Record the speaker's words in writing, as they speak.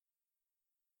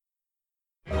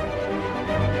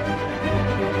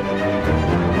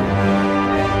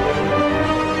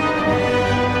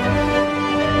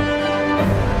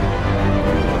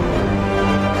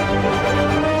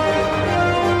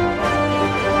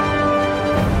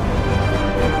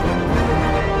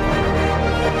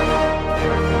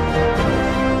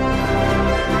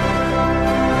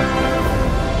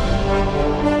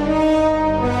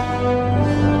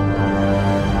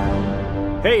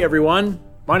Hey everyone,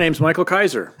 my name's Michael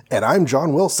Kaiser. And I'm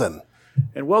John Wilson.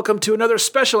 And welcome to another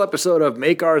special episode of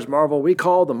Make Ours Marvel we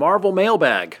call the Marvel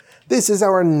Mailbag. This is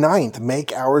our 9th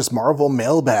Make Ours Marvel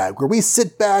Mailbag, where we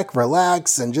sit back,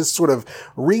 relax, and just sort of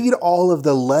read all of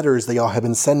the letters that y'all have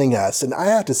been sending us. And I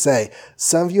have to say,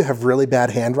 some of you have really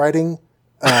bad handwriting.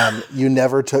 You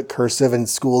never took cursive in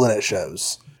school, and it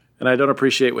shows. And I don't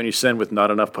appreciate when you send with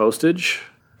not enough postage,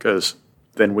 because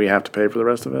then we have to pay for the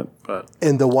rest of it. But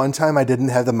And the one time I didn't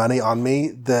have the money on me,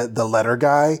 the letter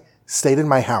guy stayed in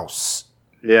my house.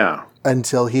 Yeah.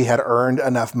 Until he had earned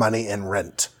enough money in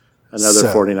rent. Another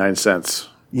 49 cents.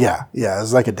 Yeah, it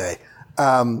was like a day.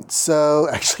 So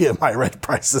actually at my rent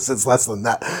prices, it's less than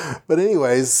that. But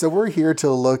anyways, so we're here to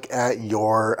look at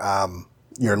your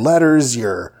letters,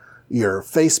 your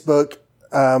Facebook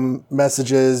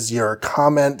messages, your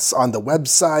comments on the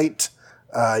website,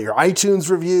 your iTunes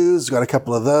reviews. Got a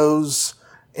couple of those.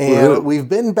 And we've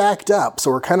been backed up, so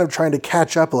we're kind of trying to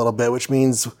catch up a little bit, which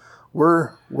means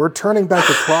we're turning back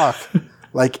the clock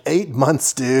like 8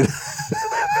 months, dude.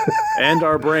 And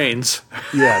our brains.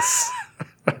 Yes.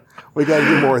 We got to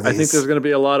do more of these. I think there's going to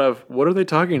be a lot of, what are they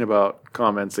talking about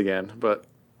comments again? But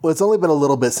well, it's only been a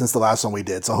little bit since the last one we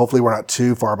did, so hopefully we're not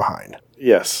too far behind.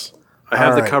 Yes. I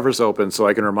have the covers open so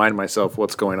I can remind myself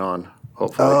what's going on,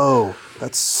 hopefully. Oh,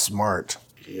 that's smart.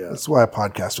 Yeah. That's why I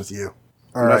podcast with you.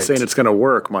 I'm not saying it's going to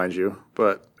work, mind you,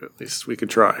 but at least we could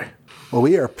try. Well,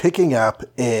 we are picking up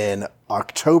in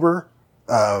October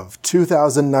of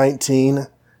 2019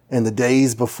 and the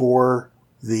days before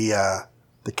the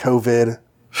COVID.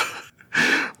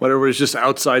 When everybody's just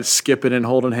outside skipping and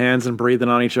holding hands and breathing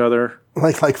on each other.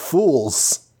 Like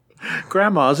fools.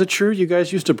 Grandma, is it true you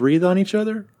guys used to breathe on each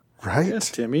other? Right? Yes,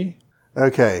 Timmy.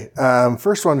 Okay.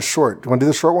 First one's short. Do you want to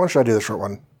do the short one or should I do the short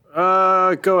one?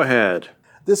 Go ahead.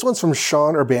 This one's from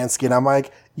Sean Urbanski. Now,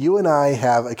 Mike, you and I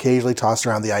have occasionally tossed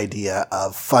around the idea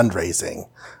of fundraising,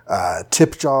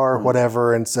 tip jar,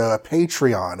 whatever. And so a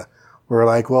Patreon, we're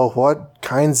like, well, what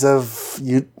kinds of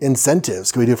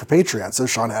incentives can we do for Patreon? So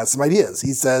Sean has some ideas.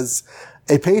 He says,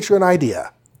 a Patreon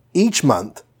idea. Each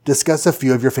month, discuss a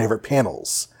few of your favorite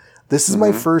panels. This is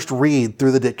my first read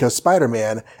through the Ditko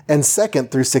Spider-Man and second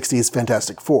through 60s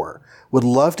Fantastic Four. Would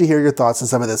love to hear your thoughts on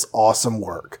some of this awesome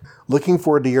work. Looking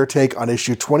forward to your take on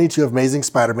issue 22 of Amazing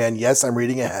Spider-Man. Yes, I'm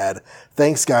reading ahead.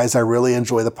 Thanks, guys. I really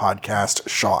enjoy the podcast.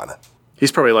 Sean.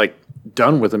 He's probably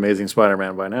done with Amazing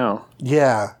Spider-Man by now.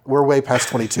 Yeah, we're way past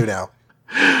 22 now.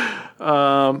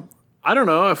 I don't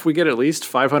know. If we get at least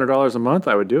 $500 a month,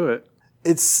 I would do it.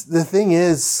 The thing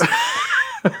is,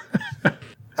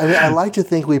 I mean, I like to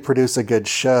think we produce a good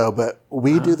show, but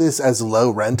we do this as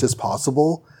low rent as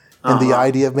possible. And the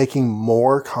idea of making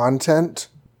more content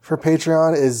for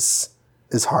Patreon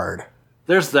is hard.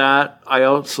 There's that. I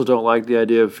also don't like the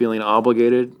idea of feeling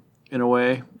obligated in a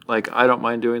way. I don't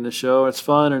mind doing the show. It's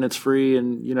fun and it's free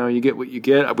and, you get what you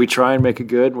get. We try and make it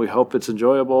good and we hope it's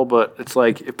enjoyable. But it's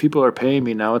if people are paying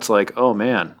me now, it's oh,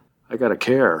 man, I got to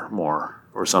care more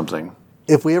or something.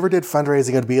 If we ever did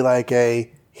fundraising, it would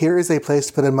be here is a place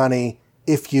to put in money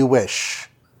if you wish.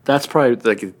 That's probably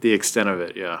the extent of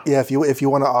it, yeah. Yeah, if you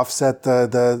want to offset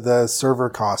the server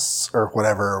costs or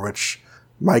whatever, which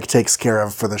Mike takes care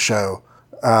of for the show.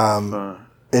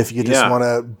 If you just want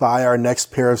to buy our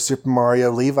next pair of Super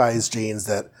Mario Levi's jeans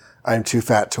that I'm too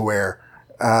fat to wear,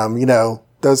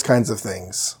 those kinds of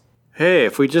things. Hey,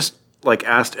 if we just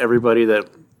asked everybody that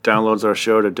downloads our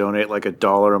show to donate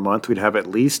 $1 a month, we'd have at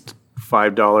least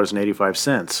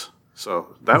 $5.85.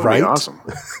 So that would be awesome.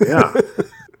 Yeah.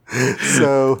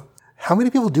 So, how many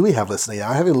people do we have listening?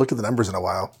 I haven't looked at the numbers in a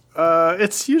while.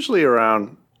 It's usually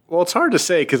around, it's hard to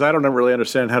say because I don't really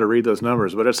understand how to read those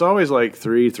numbers, but it's always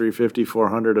 350,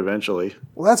 400 eventually.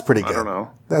 Well, that's pretty good. I don't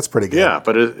know. That's pretty good. Yeah,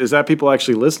 but is that people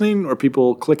actually listening or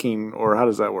people clicking or how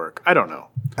does that work? I don't know.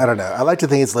 I like to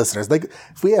think it's listeners.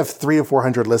 If we have 300 or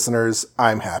 400 listeners,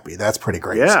 I'm happy. That's pretty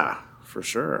great. Yeah, for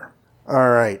sure. All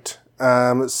right.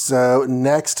 So,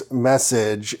 next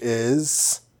message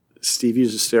is... Steve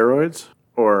uses steroids?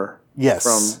 Or yes.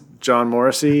 From John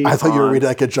Morrissey? I thought you were reading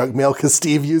a junk mail because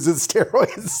Steve uses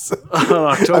steroids.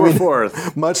 October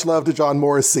 4th. Much love to John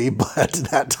Morrissey, but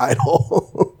that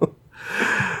title.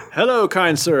 Hello,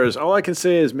 kind sirs. All I can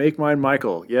say is make mine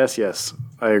Michael. Yes,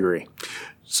 I agree.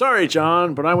 Sorry,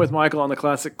 John, but I'm with Michael on the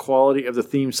classic quality of the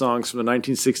theme songs from the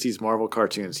 1960s Marvel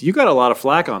cartoons. You got a lot of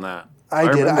flack on that.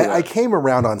 I did. I came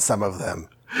around on some of them.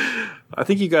 I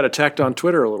think you got attacked on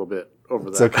Twitter a little bit over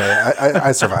that. It's okay.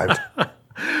 I survived.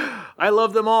 I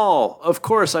love them all. Of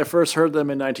course, I first heard them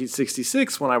in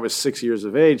 1966 when I was 6 years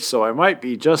of age, so I might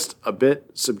be just a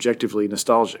bit subjectively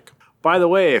nostalgic. By the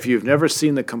way, if you've never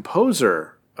seen the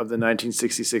composer of the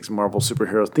 1966 Marvel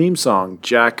superhero theme song,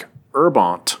 Jack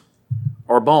Urbont,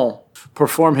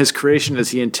 perform his creation as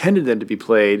he intended them to be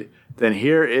played, then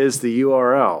here is the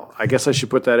URL. I guess I should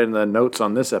put that in the notes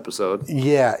on this episode.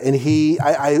 Yeah, and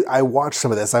I watched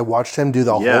some of this. I watched him do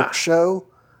the Hulk show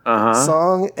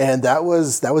song, and that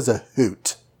was a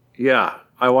hoot. Yeah,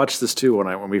 I watched this too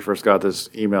when we first got this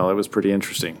email. It was pretty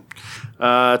interesting.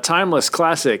 Timeless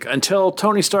classic. Until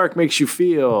Tony Stark makes you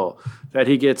feel that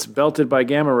he gets belted by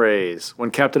gamma rays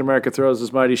when Captain America throws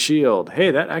his mighty shield.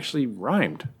 Hey, that actually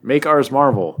rhymed. Make ours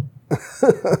Marvel.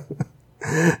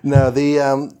 No,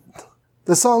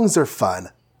 the songs are fun.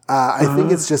 I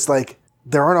think it's just like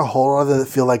there aren't a whole lot that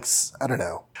feel like, I don't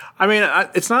know. I mean,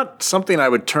 it's not something I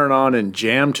would turn on and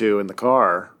jam to in the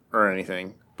car or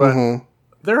anything, but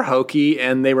they're hokey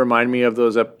and they remind me of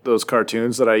those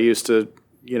cartoons that I used to,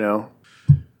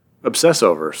 obsess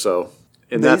over. So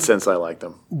in that sense, I like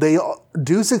them. They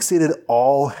do succeed at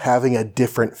all having a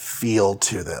different feel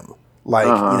to them.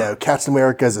 Like, Captain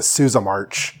America is a Sousa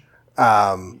March.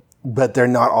 But they're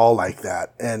not all like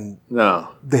that. And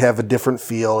they have a different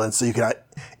feel. And so you can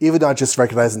even not just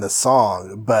recognizing the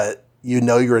song, but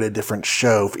you're in a different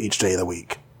show for each day of the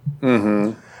week.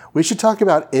 Mm-hmm. We should talk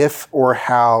about if or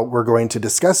how we're going to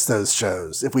discuss those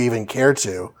shows, if we even care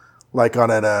to, like on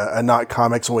a Not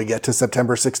Comics when we get to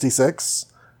September 66.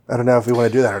 I don't know if we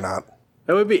want to do that or not.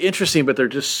 That would be interesting, but they're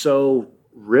just so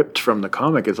ripped from the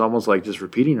comic. It's almost like just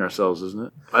repeating ourselves, isn't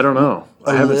it? I don't know.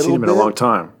 I haven't seen them in a long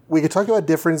time. We could talk about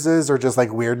differences or just like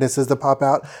weirdnesses that pop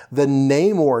out. The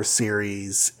Namor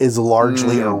series is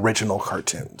largely original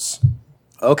cartoons.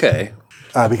 Okay.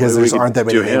 Because there aren't that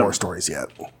many Namor stories yet.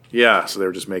 Yeah, so they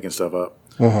were just making stuff up.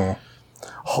 Mm-hmm.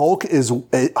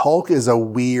 Hulk is a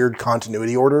weird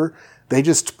continuity order. They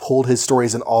just pulled his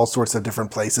stories in all sorts of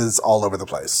different places all over the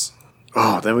place.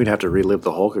 Oh, then we'd have to relive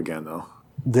the Hulk again, though.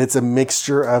 It's a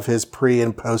mixture of his pre-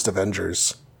 and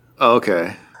post-Avengers. Oh,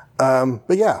 okay.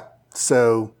 But yeah,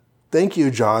 so thank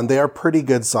you, John. They are pretty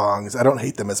good songs. I don't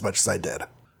hate them as much as I did.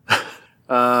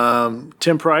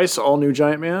 Tim Price, All New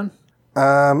Giant Man?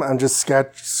 I'm just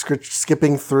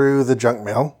skipping through the junk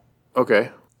mail.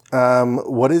 Okay.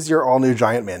 What is your All New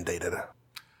Giant Man dated?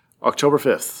 October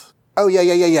 5th. Oh,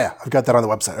 yeah. I've got that on the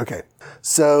website. Okay.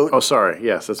 So. Oh, sorry.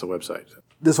 Yes, that's the website.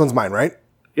 This one's mine, right?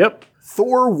 Yep.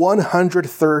 Thor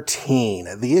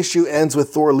 113. The issue ends with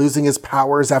Thor losing his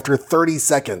powers after 30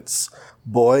 seconds.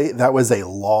 Boy, that was a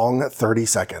long 30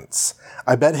 seconds.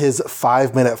 I bet his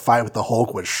 5-minute fight with the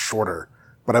Hulk was shorter.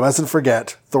 But I mustn't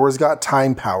forget, Thor's got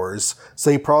time powers, so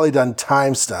he probably done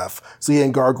time stuff, so he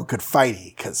and Gargle could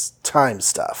fighty, because time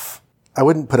stuff. I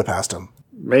wouldn't put it past him.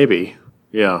 Maybe,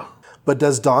 yeah. But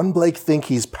does Don Blake think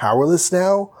he's powerless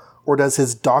now, or does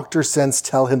his doctor sense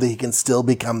tell him that he can still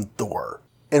become Thor?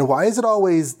 And why is it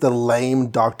always the lame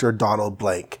Dr. Donald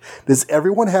Blake? Does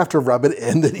everyone have to rub it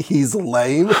in that he's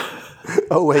lame?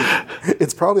 Oh, wait.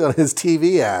 It's probably on his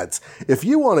TV ads. If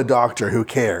you want a doctor who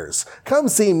cares, come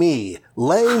see me,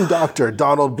 lame Dr.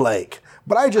 Donald Blake.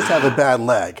 But I just have a bad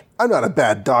leg. I'm not a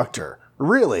bad doctor.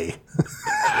 Really?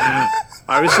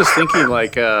 I was just thinking,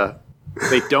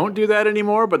 they don't do that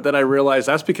anymore, but then I realized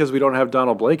that's because we don't have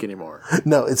Donald Blake anymore.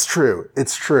 No, it's true.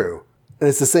 It's true. And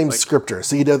it's the same scripter,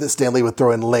 so you know that Stanley would throw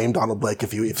in lame Donald Blake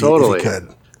if he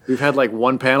could. We've had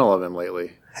one panel of him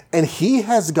lately. And he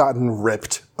has gotten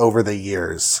ripped over the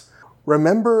years.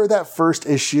 Remember that first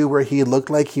issue where he looked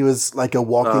like he was like a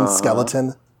walking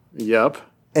skeleton? Yep.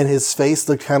 And his face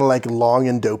looked kind of like long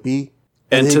and dopey?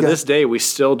 And to this day, we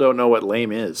still don't know what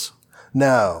lame is.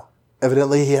 No.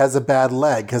 Evidently, he has a bad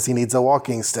leg because he needs a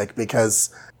walking stick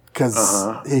because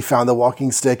he found the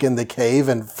walking stick in the cave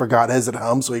and forgot his at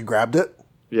home, so he grabbed it.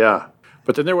 Yeah.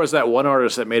 But then there was that one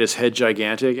artist that made his head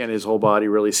gigantic and his whole body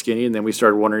really skinny, and then we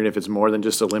started wondering if it's more than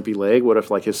just a limpy leg. What if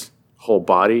his whole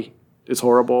body is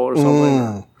horrible or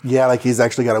something? Yeah, like he's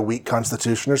actually got a weak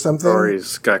constitution or something. Or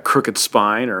he's got a crooked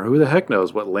spine, or who the heck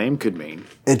knows what lame could mean.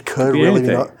 It could really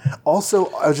be. Also,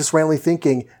 I was just randomly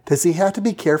thinking, does he have to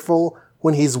be careful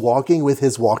when he's walking with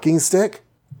his walking stick?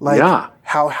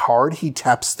 How hard he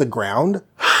taps the ground?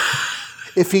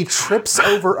 If he trips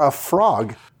over a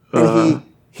frog and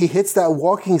he hits that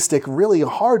walking stick really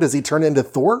hard, does he turn into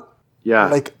Thor?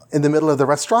 Yeah. In the middle of the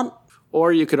restaurant?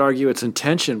 Or you could argue it's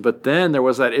intention, but then there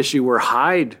was that issue where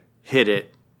Hyde hit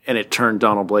it and it turned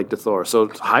Donald Blake to Thor. So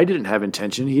Hyde didn't have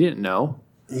intention. He didn't know.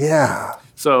 Yeah.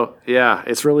 So, yeah,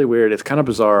 it's really weird. It's kind of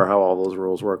bizarre how all those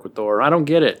rules work with Thor. I don't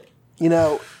get it.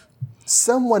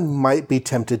 Someone might be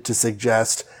tempted to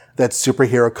suggest that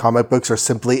superhero comic books are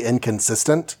simply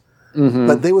inconsistent,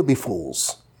 but they would be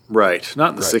fools. Right. Not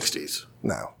in the 60s.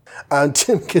 No.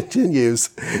 Tim continues,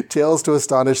 Tales to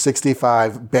Astonish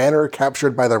 65, Banner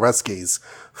captured by the Ruskies.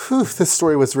 Whew, this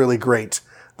story was really great.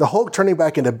 The Hulk turning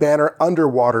back into Banner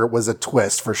underwater was a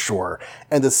twist for sure,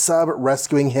 and the sub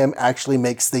rescuing him actually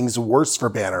makes things worse for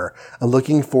Banner. I'm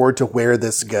looking forward to where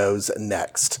this goes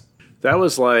next. That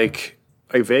was like,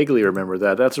 I vaguely remember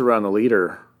that. That's around the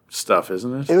Leader stuff,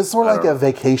 isn't it? It was sort of like a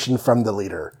vacation from the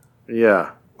Leader.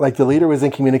 Yeah. Like the Leader was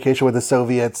in communication with the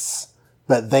Soviets,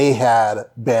 but they had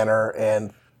Banner,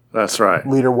 and that's right.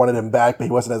 Leader wanted him back, but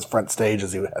he wasn't as front stage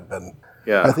as he had been.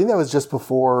 Yeah. I think that was just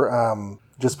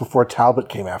before Talbot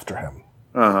came after him.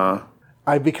 Uh-huh.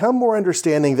 I've become more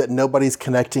understanding that nobody's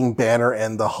connecting Banner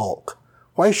and the Hulk.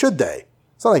 Why should they?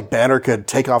 It's not like Banner could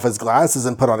take off his glasses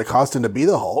and put on a costume to be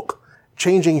the Hulk.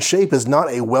 Changing shape is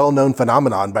not a well-known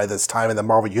phenomenon by this time in the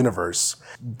Marvel Universe.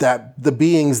 That the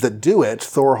beings that do it,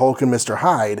 Thor, Hulk, and Mr.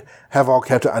 Hyde, have all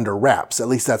kept it under wraps. At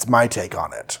least that's my take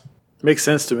on it. Makes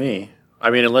sense to me. I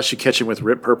mean, unless you catch him with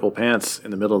ripped purple pants in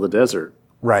the middle of the desert.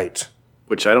 Right.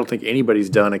 Which I don't think anybody's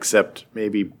done except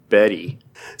maybe Betty.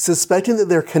 Suspecting that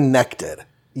they're connected,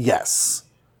 yes.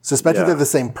 Suspecting they're the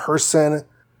same person,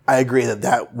 I agree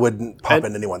that wouldn't pop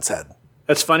in anyone's head.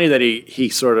 That's funny that he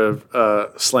sort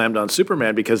of slammed on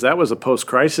Superman, because that was a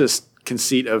post-crisis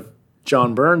conceit of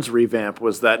John Byrne's revamp,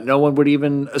 was that no one would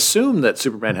even assume that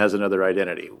Superman has another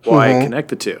identity. Why connect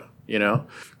the two, you know?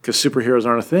 Because superheroes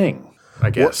aren't a thing. I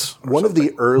guess. One of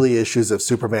the early issues of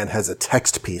Superman has a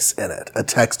text piece in it, a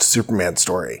text Superman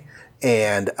story.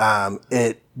 And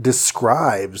it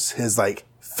describes his like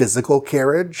physical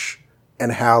carriage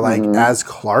and how like as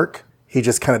Clark, he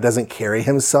just kind of doesn't carry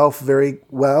himself very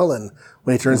well. And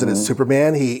when he turns into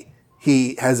Superman,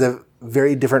 he has a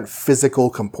very different physical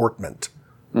comportment.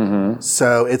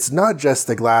 So it's not just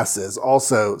the glasses.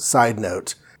 Also, side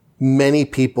note, many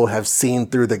people have seen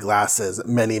through the glasses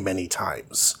many, many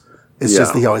times. It's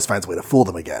just that he always finds a way to fool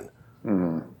them again.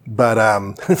 But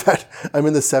in fact, I'm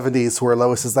in the 70s where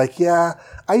Lois is like, yeah,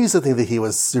 I used to think that he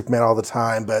was Superman all the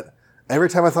time, but every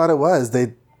time I thought it was,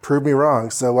 they proved me wrong.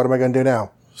 So what am I going to do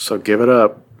now? So give it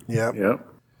up. Yep.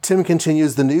 Tim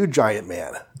continues, the new Giant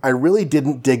Man. I really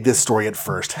didn't dig this story at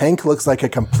first. Hank looks like a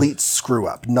complete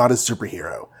screw-up, not a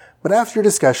superhero. But after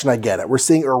discussion, I get it. We're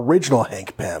seeing original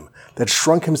Hank Pym that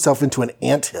shrunk himself into an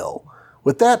anthill.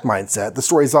 With that mindset, the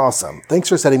story's awesome. Thanks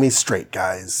for setting me straight,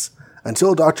 guys.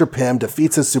 Until Dr. Pym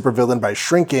defeats his supervillain by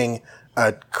shrinking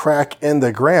a crack in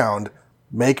the ground,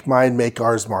 make mine, make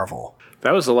ours Marvel.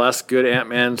 That was the last good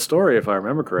Ant-Man story, if I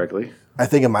remember correctly. I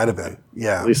think it might have been,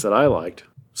 yeah. At least that I liked.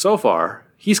 So far,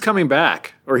 he's coming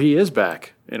back, or he is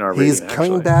back in our reading, He's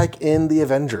coming back in the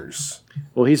Avengers.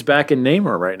 Well, he's back in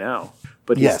Namor right now,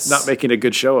 but he's not making a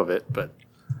good show of it, but...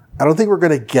 I don't think we're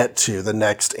going to get to the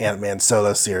next Ant-Man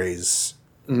solo series.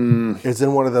 It's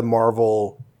in one of the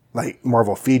Marvel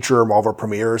feature, Marvel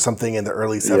premiere or something in the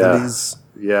early 70s.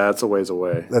 Yeah, it's a ways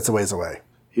away. That's a ways away.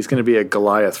 He's going to be a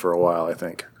Goliath for a while, I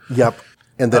think. Yep.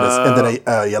 And then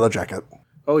a Yellow Jacket.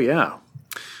 Oh, yeah.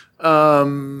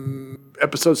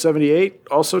 Episode 78,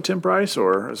 also Tim Price,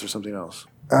 or is there something else?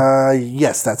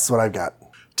 Yes, that's what I've got.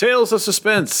 Tales of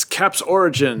Suspense, Cap's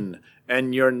Origin,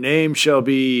 and your name shall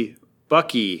be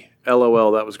Bucky.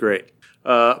 LOL, that was great.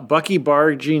 Bucky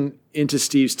barging into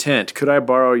Steve's tent. Could I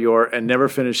borrow your... And never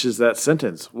finishes that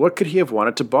sentence. What could he have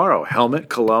wanted to borrow? Helmet,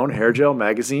 cologne, hair gel,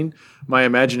 magazine? My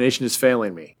imagination is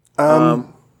failing me.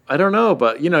 I don't know,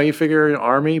 but, you figure an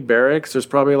army, barracks, there's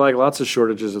probably, lots of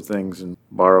shortages of things and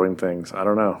borrowing things. I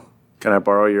don't know. Can I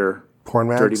borrow your... Porn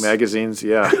mags? Dirty magazines?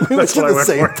 Yeah. That's what I went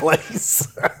for. Place.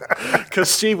 Because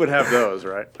Steve would have those,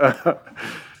 right?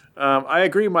 I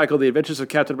agree, Michael. The Adventures of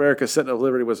Captain America, Sentinel of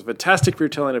Liberty was a fantastic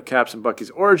retelling of Cap's and Bucky's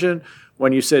origin.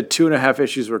 When you said 2.5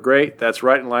 issues were great, that's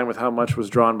right in line with how much was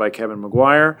drawn by Kevin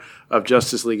Maguire of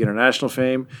Justice League International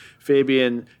fame.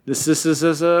 Fabian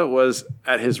Nicieza was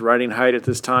at his writing height at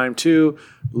this time, too.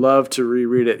 Love to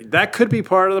reread it. That could be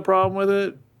part of the problem with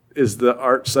it, is the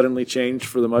art suddenly changed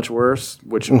for the much worse,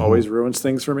 which always ruins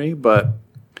things for me. But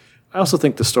I also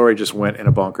think the story just went in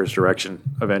a bonkers direction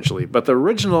eventually. But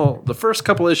the first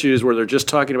couple issues where they're just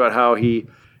talking about how he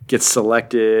gets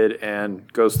selected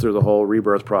and goes through the whole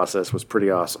rebirth process was pretty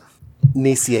awesome.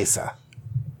 Nicieza.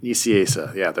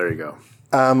 Yeah, there you go.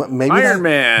 Maybe Iron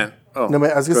Man. Oh, no,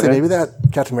 I was going to say, maybe that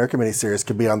Captain America miniseries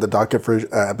could be on the docket for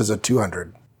episode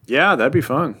 200. Yeah, that'd be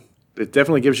fun. It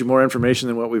definitely gives you more information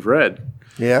than what we've read.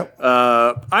 Yeah.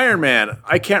 Iron Man.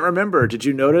 I can't remember. Did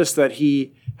you notice that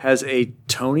he has a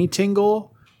Tony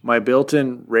tingle My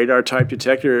built-in radar type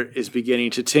detector is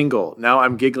beginning to tingle. Now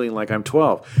I'm giggling like I'm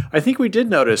 12. I think we did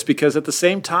notice because at the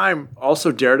same time,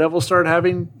 also Daredevil started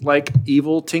having like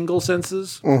evil tingle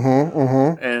senses.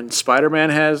 And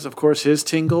Spider-Man has, of course, his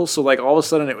tingle. So like all of a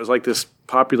sudden it was like this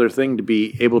popular thing to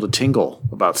be able to tingle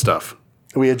about stuff.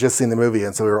 We had just seen the movie,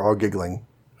 and so we were all giggling.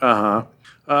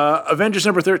 Avengers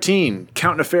number 13.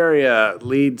 Count Nefaria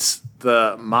leads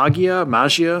the Magia.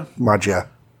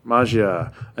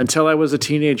 Until I was a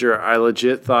teenager, I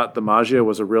legit thought the Magia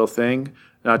was a real thing,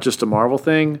 not just a Marvel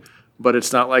thing. But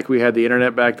it's not like we had the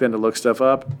internet back then to look stuff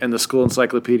up, and the school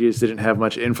encyclopedias didn't have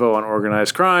much info on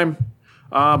organized crime.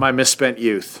 My misspent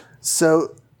youth.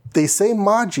 So they say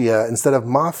Magia instead of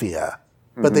Mafia,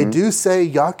 but they do say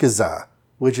Yakuza,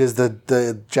 which is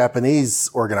the Japanese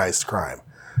organized crime.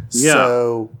 Yeah.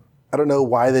 So I don't know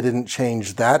why they didn't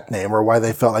change that name or why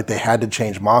they felt like they had to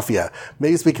change Mafia.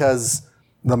 Maybe it's because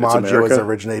the Magia was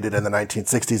originated in the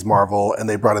 1960s Marvel, and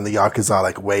they brought in the Yakuza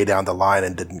like way down the line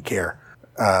and didn't care.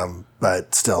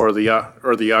 But still. Or the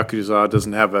Yakuza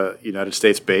doesn't have a United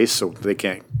States base, so they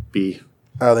can't be...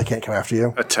 Oh, they can't come after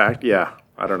you? Attacked? Yeah.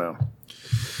 I don't know.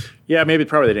 Yeah,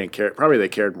 probably they didn't care. Probably they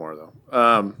cared more,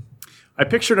 though. I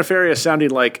picture Nefaria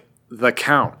sounding like the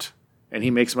Count, and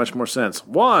he makes much more sense.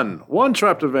 One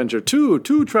trapped Avenger. Two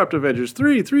trapped Avengers.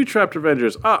 Three trapped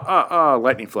Avengers.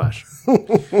 Lightning flash.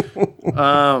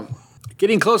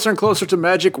 Getting closer and closer to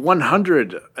Magic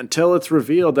 100 until it's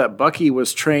revealed that Bucky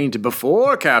was trained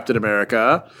before Captain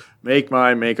America. Make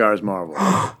ours Marvel.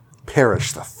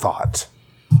 Perish the thought.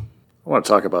 I want to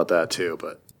talk about that too,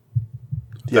 but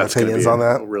do you have opinions on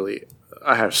that? Really,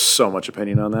 I have so much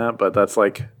opinion on that, but that's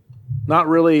like not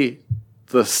really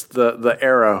the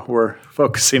era we're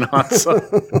focusing on. So.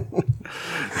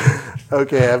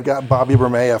 Okay, I've got Bobby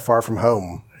Bermea, Far From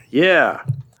Home. Yeah.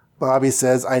 Bobby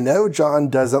says, I know John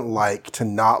doesn't like to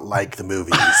not like the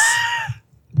movies.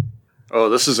 Oh,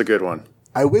 this is a good one.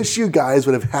 I wish you guys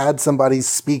would have had somebody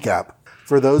speak up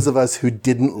for those of us who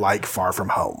didn't like Far From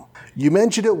Home. You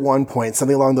mentioned at one point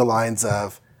something along the lines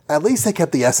of, at least they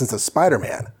kept the essence of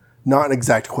Spider-Man. Not an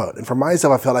exact quote. And for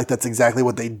myself, I felt like that's exactly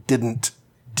what they didn't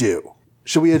do.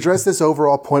 Should we address this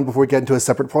overall point before we get into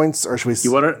separate points, or should we...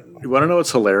 You want to know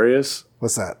what's hilarious?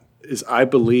 What's that? Is I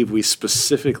believe we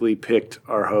specifically picked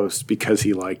our host because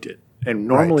he liked it. And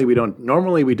normally we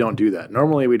don't do that.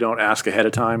 Normally we don't ask ahead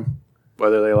of time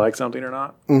whether they like something or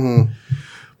not. Mm-hmm.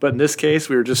 But in this case,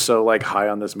 we were just so like high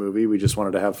on this movie, we just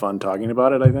wanted to have fun talking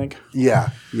about it, I think.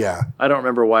 Yeah. I don't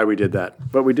remember why we did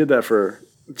that, but we did that for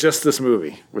just this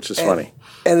movie, which is funny.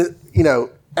 And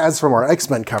as from our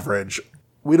X-Men coverage,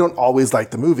 we don't always like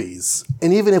the movies.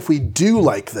 And even if we do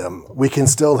like them, we can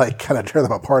still like kind of tear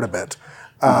them apart a bit.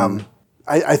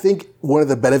 I think one of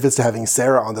the benefits to having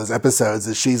Sarah on those episodes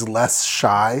is she's less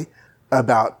shy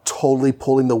about totally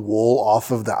pulling the wool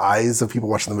off of the eyes of people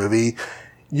watching the movie.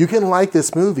 You can like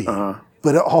this movie,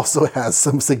 but it also has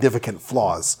some significant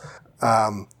flaws.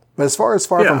 But as far as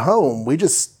Far From Home, we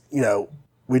just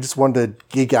wanted to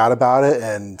geek out about it,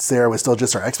 and Sarah was still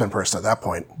just our X-Men person at that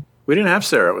point. We didn't have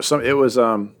Sarah. We had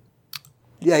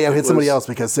somebody else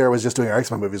because Sarah was just doing our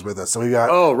X-Men movies with us. So we got...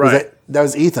 Oh, right. That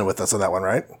was Ethan with us on that one,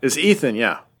 right? It's Ethan,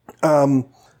 yeah.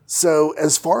 So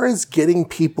as far as getting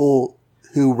people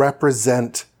who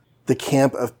represent the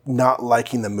camp of not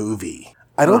liking the movie,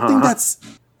 I don't think that's...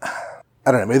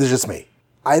 I don't know. Maybe it's just me.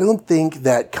 I don't think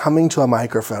that coming to a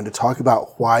microphone to talk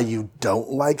about why you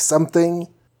don't like something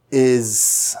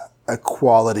is a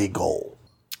quality goal.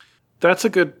 That's a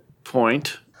good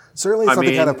point. Certainly it's not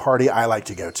the kind of party I like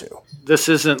to go to. This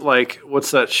isn't like,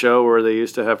 what's that show where they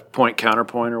used to have point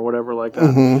counterpoint or whatever like that?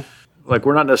 Mm-hmm. Like,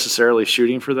 we're not necessarily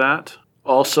shooting for that.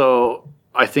 Also,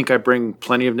 I think I bring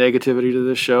plenty of negativity to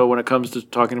this show when it comes to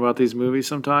talking about these movies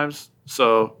sometimes.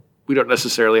 So we don't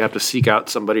necessarily have to seek out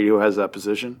somebody who has that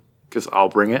position because I'll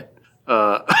bring it.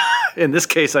 In this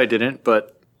case, I didn't,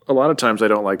 but a lot of times I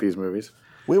don't like these movies.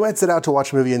 We might sit out to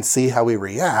watch a movie and see how we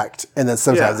react, and then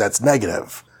sometimes that's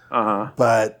negative.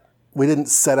 But we didn't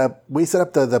set up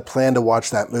the plan to watch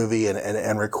that movie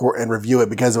and record and review it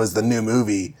because it was the new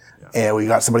movie, and we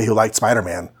got somebody who liked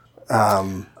Spider-Man.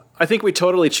 I think we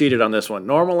totally cheated on this one.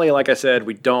 Normally, like I said,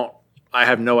 I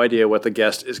have no idea what the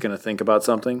guest is going to think about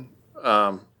something.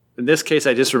 In this case,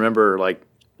 I just remember like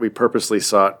we purposely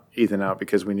sought Ethan out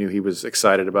because we knew he was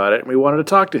excited about it, and we wanted to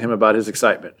talk to him about his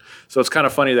excitement. So it's kind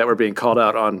of funny that we're being called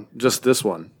out on just this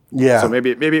one. Yeah. So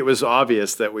maybe it was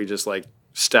obvious that we just like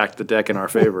stacked the deck in our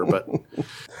favor, but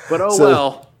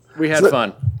we had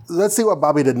fun. Let's see what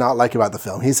Bobby did not like about the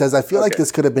film. He says, I feel like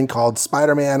this could have been called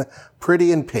Spider-Man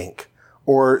Pretty in Pink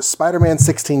or Spider-Man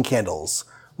 16 Candles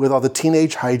with all the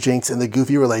teenage hijinks and the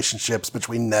goofy relationships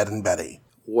between Ned and Betty.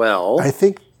 Well, I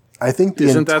think the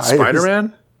isn't that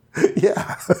Spider-Man?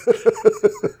 Yeah.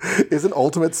 Isn't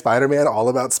Ultimate Spider-Man all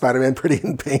about Spider-Man Pretty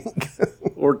in Pink?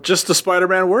 Or just the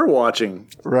Spider-Man we're watching.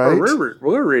 Right. Or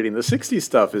we're reading. The 60s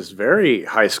stuff is very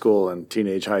high school and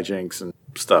teenage hijinks and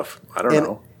stuff. I don't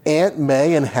know. Aunt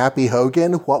May and Happy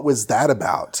Hogan, what was that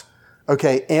about?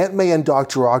 Okay, Aunt May and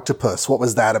Dr. Octopus, what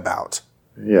was that about?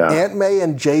 Yeah. Aunt May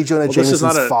and J. Jonah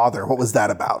Jameson's father, what was that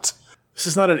about? This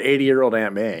is not an 80-year-old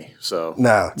Aunt May, so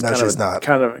no, she's not.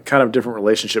 Kind of different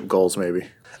relationship goals, maybe.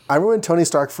 I remember when Tony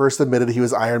Stark first admitted he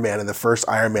was Iron Man in the first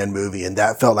Iron Man movie, and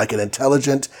that felt like an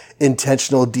intelligent,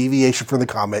 intentional deviation from the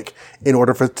comic in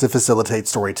order to facilitate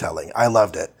storytelling. I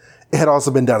loved it. It had also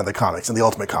been done in the comics, in the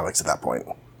Ultimate Comics at that point.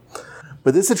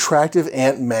 But this attractive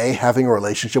Aunt May having a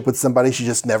relationship with somebody she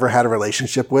just never had a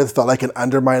relationship with felt like an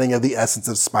undermining of the essence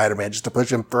of Spider-Man just to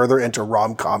push him further into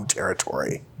rom-com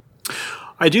territory.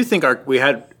 I do think we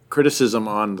had criticism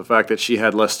on the fact that she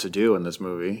had less to do in this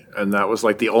movie, and that was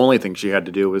like the only thing she had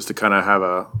to do was to kind of have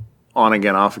a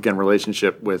on-again, off-again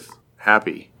relationship with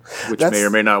Happy, which may or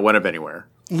may not went up anywhere.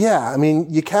 Yeah, I mean,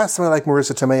 you cast somebody like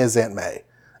Marissa Tomei as Aunt May.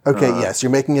 Okay, yes,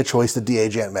 you're making a choice to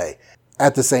de-age Aunt May.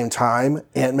 At the same time,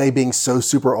 Aunt May being so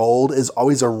super old is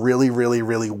always a really, really,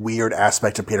 really weird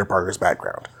aspect of Peter Parker's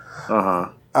background.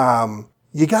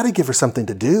 You got to give her something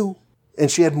to do. And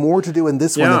she had more to do in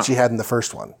this one than she had in the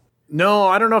first one. No,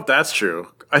 I don't know if that's true.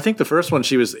 I think the first one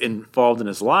she was involved in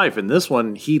his life. In this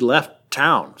one, he left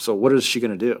town. So what is she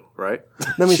going to do, right?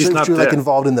 No, I mean, she's not like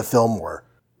involved in the film more.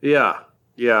 Yeah,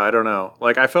 I don't know.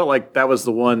 Like, I felt like that was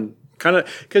the one kind of,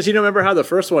 because you remember how the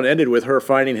first one ended with her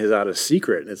finding his out a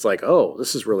secret. And it's like, oh,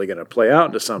 this is really going to play out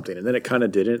into something. And then it kind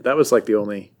of didn't. That was like the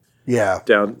only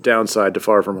downside to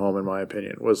Far From Home, in my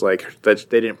opinion, was like that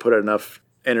they didn't put enough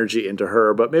energy into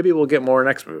her, but maybe we'll get more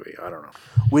next movie. I don't know.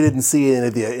 We didn't see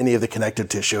any of the connective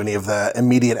tissue, any of the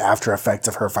immediate after effects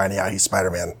of her finding out he's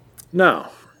Spider-Man. No.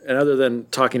 And other than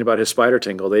talking about his spider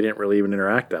tingle, they didn't really even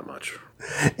interact that much.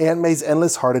 Aunt May's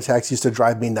endless heart attacks used to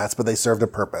drive me nuts, but they served a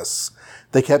purpose.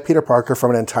 They kept Peter Parker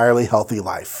from an entirely healthy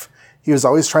life. He was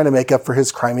always trying to make up for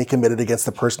his crime he committed against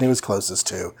the person he was closest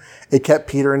to. It kept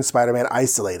Peter and Spider-Man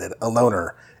isolated, a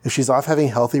loner. If she's off having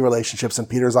healthy relationships and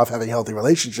Peter's off having healthy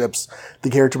relationships, the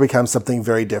character becomes something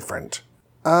very different.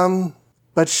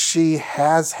 But she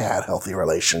has had healthy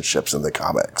relationships in the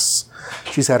comics.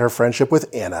 She's had her friendship with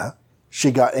Anna.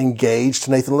 She got engaged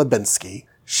to Nathan Lebinsky.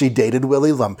 She dated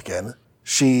Willie Lumpkin.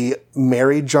 She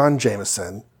married John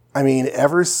Jameson. I mean,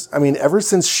 ever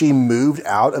since she moved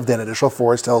out of that initial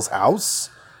Forest Hills house,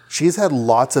 she's had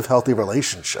lots of healthy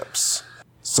relationships.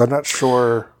 So I'm not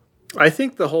sure. I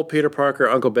think the whole Peter Parker,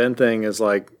 Uncle Ben thing is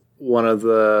like one of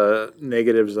the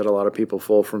negatives that a lot of people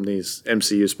pull from these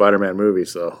MCU Spider-Man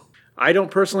movies, though. I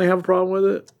don't personally have a problem with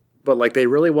it, but like they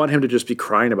really want him to just be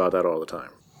crying about that all the time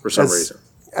for some reason.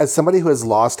 As somebody who has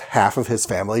lost half of his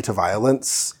family to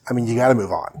violence, I mean, you got to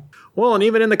move on. Well, and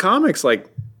even in the comics, like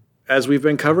as we've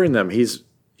been covering them,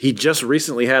 he just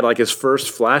recently had like his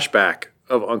first flashback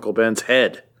of Uncle Ben's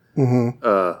head.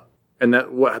 Mm-hmm. And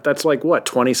that's like what,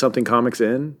 20-something comics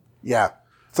in? Yeah.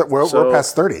 So we're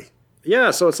past 30.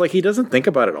 Yeah, so it's like he doesn't think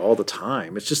about it all the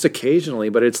time. It's just occasionally,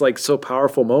 but it's like so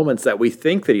powerful moments that we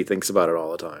think that he thinks about it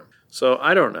all the time. So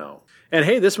I don't know. And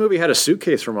hey, this movie had a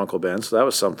suitcase from Uncle Ben, so that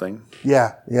was something.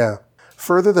 Yeah.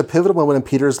 Further, the pivotal moment in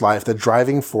Peter's life, the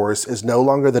driving force, is no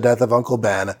longer the death of Uncle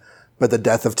Ben, but the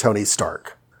death of Tony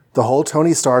Stark. The whole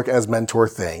Tony Stark as mentor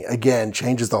thing, again,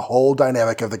 changes the whole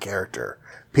dynamic of the character.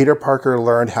 Peter Parker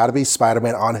learned how to be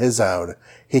Spider-Man on his own.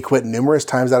 He quit numerous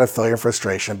times out of failure and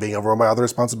frustration, being overwhelmed by all the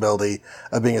responsibility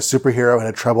of being a superhero and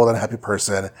a troubled and unhappy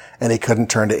person, and he couldn't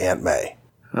turn to Aunt May.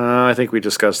 I think we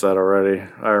discussed that already.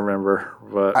 I remember.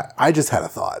 But I just had a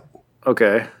thought.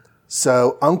 Okay.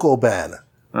 So Uncle Ben,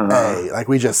 like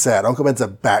we just said, Uncle Ben's a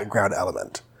background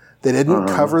element. They didn't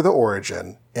cover the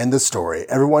origin in the story.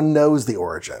 Everyone knows the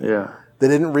origin. Yeah. They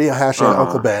didn't rehash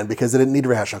Uncle Ben because they didn't need to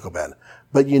rehash Uncle Ben.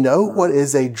 But you know what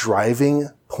is a driving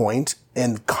point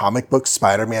in comic book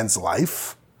Spider-Man's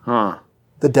life?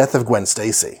 The death of Gwen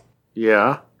Stacy.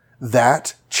 Yeah.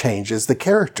 That changes the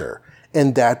character.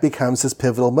 And that becomes his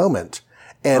pivotal moment.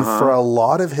 And for a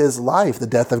lot of his life, the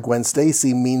death of Gwen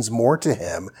Stacy means more to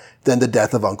him than the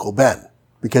death of Uncle Ben.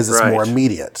 Because it's more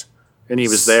immediate. And he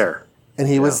was there. And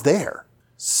he was there.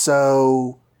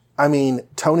 So, I mean,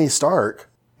 Tony Stark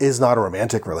is not a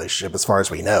romantic relationship as far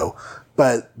as we know.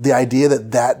 But the idea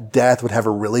that death would have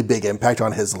a really big impact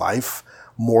on his life,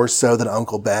 more so than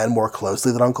Uncle Ben, more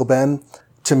closely than Uncle Ben,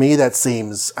 to me that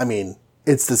seems, I mean,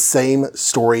 it's the same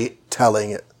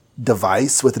storytelling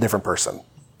device with a different person.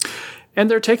 And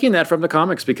they're taking that from the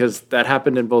comics because that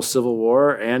happened in both Civil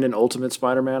War and in Ultimate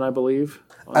Spider-Man, I believe.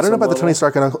 I don't know about the Tony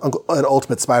Stark and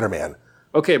Ultimate Spider-Man.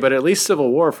 Okay, but at least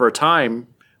Civil War, for a time,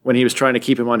 when he was trying to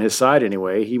keep him on his side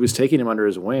anyway, he was taking him under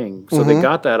his wing. So they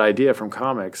got that idea from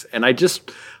comics. And I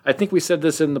think we said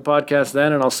this in the podcast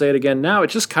then, and I'll say it again now.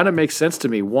 It just kind of makes sense to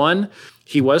me. One,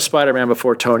 he was Spider-Man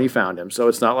before Tony found him. So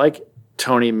it's not like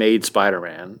Tony made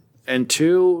Spider-Man. And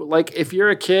two, like if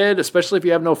you're a kid, especially if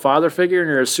you have no father figure and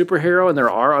you're a superhero and there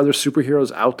are other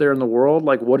superheroes out there in the world,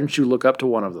 like wouldn't you look up to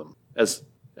one of them as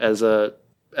a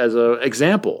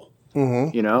example?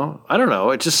 You know, I don't know.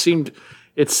 It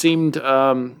seemed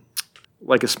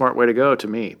like a smart way to go to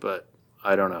me, but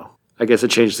I don't know. I guess it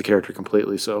changed the character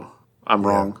completely, so I'm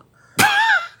wrong.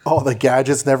 All the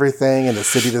gadgets and everything, and the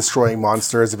city-destroying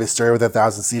monsters, the hysteria with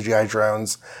 1,000 CGI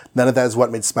drones. None of that is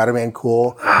what made Spider-Man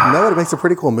cool. No, it makes a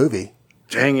pretty cool movie.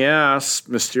 Dang, yes.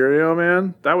 Mysterio,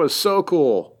 man. That was so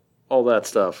cool. All that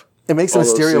stuff. It makes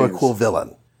Mysterio a cool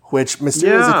villain, which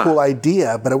Mysterio is a cool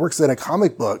idea, but it works in a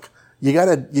comic book. You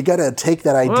gotta take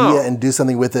that idea and do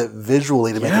something with it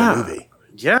visually to make a movie.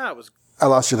 Yeah, it was. I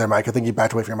lost you there, Mike. I think you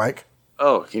backed away from your mic.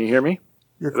 Oh, can you hear me?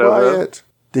 You're quiet.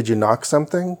 Did you knock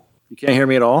something? You can't hear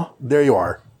me at all? There you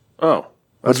are. Oh.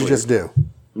 What did you just do?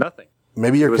 Nothing.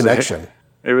 Maybe your connection.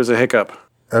 It was a hiccup.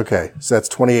 Okay, so that's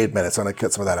 28 minutes. I'm going to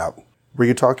cut some of that out. Were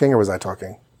you talking or was I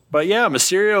talking? But yeah,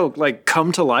 Mysterio, like,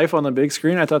 come to life on the big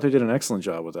screen. I thought they did an excellent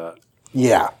job with that.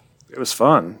 Yeah. It was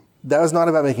fun. That was not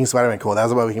about making Spider-Man cool. That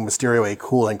was about making Mysterio a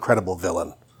cool, incredible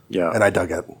villain. Yeah. And I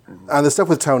dug it. The stuff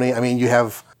with Tony, I mean, you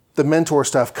have the mentor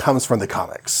stuff comes from the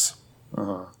comics.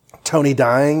 Tony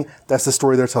dying, that's the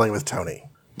story they're telling with Tony.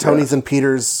 Tony's and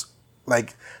Peter's,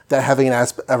 like, that having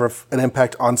an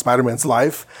impact on Spider-Man's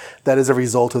life, that is a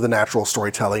result of the natural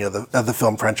storytelling of the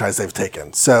film franchise they've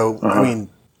taken. So, I mean,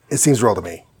 it seems real to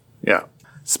me. Yeah.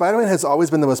 Spider-Man has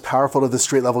always been the most powerful of the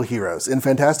street-level heroes. In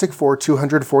Fantastic Four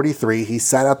 243, he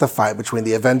sat out the fight between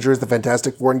the Avengers, the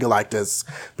Fantastic Four, and Galactus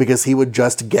because he would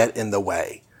just get in the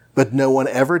way. But no one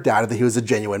ever doubted that he was a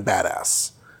genuine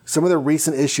badass. Some of the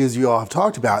recent issues you all have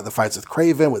talked about, the fights with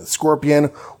Kraven, with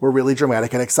Scorpion, were really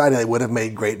dramatic and exciting. They would have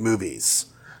made great movies.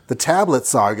 The Tablet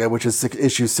Saga, which is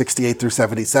issues 68 through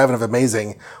 77 of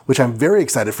Amazing, which I'm very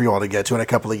excited for you all to get to in a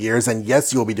couple of years, and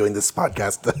yes, you'll be doing this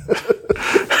podcast,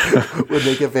 would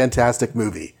make a fantastic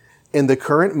movie. In the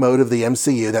current mode of the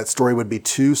MCU, that story would be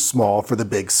too small for the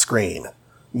big screen.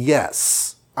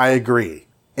 Yes, I agree.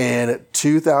 In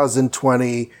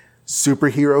 2020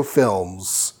 superhero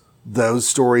films, those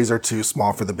stories are too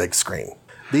small for the big screen.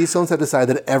 These films have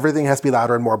decided that everything has to be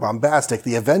louder and more bombastic.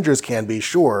 The Avengers can be,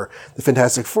 sure. The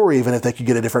Fantastic Four, even if they could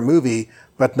get a different movie,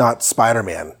 but not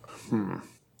Spider-Man.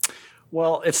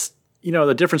 Well, it's, you know,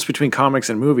 the difference between comics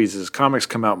and movies is comics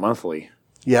come out monthly.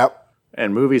 Yep.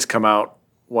 And movies come out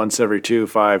once every 2,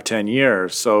 5, 10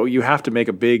 years. So you have to make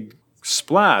a big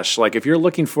splash. Like if you're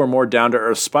looking for a more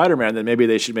down-to-earth Spider-Man, then maybe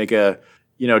they should make a,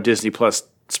 you know, Disney Plus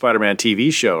Spider-Man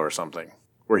TV show or something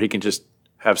where he can just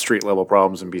have street-level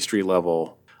problems and be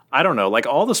street-level. I don't know. Like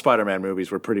all the Spider-Man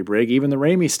movies were pretty big, even the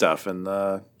Raimi stuff and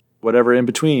the whatever in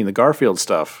between, the Garfield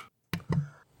stuff.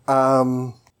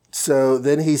 So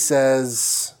then he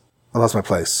says, I lost my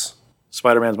place.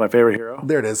 Spider-Man's my favorite hero.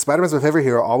 There it is. Spider-Man's my favorite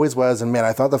hero, always was, and man,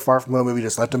 I thought the Far From Home movie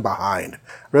just left him behind.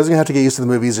 We're going to have to get used to the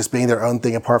movies just being their own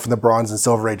thing apart from the Bronze and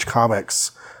Silver Age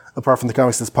comics. Apart from the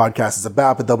comics this podcast is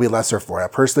about, but they'll be lesser for it. I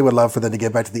personally would love for them to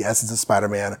get back to the essence of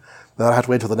Spider-Man, but I'll have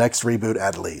to wait till the next reboot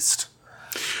at least.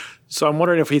 So I'm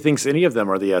wondering if he thinks any of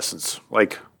them are the essence.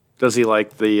 Like, does he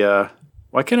like the,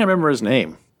 why can't I remember his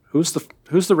name? Who's the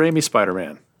Raimi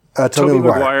Spider-Man? Tobey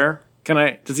Maguire.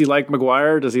 Does he like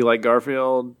Maguire? Does he like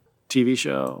Garfield? TV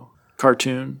show?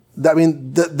 Cartoon? I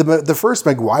mean, the first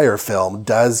Maguire film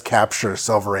does capture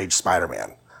Silver Age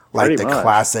Spider-Man. Like Pretty the much.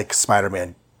 classic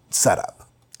Spider-Man setup.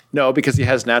 No, because he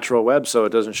has natural web, so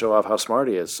it doesn't show off how smart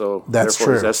he is. So That's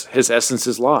therefore true. His essence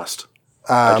is lost.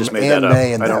 I just made Aunt that up.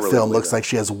 May in I don't that really film believe looks that. like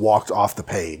she has walked off the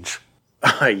page.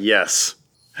 Yes.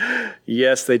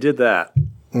 Yes, they did that.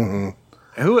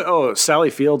 Mm-hmm. Sally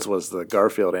Fields was the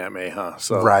Garfield Aunt May, huh?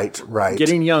 So Right.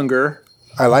 getting younger.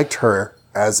 I liked her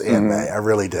as Aunt May. I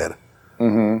really did.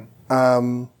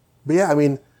 But yeah, I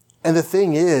mean, and the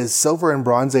thing is, Silver and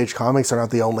Bronze Age comics are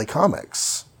not the only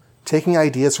comics. Taking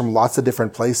ideas from lots of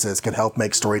different places can help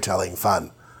make storytelling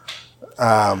fun.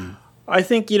 I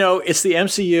think, it's the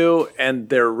MCU, and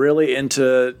they're really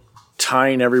into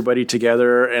tying everybody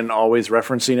together and always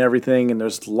referencing everything, and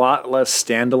there's a lot less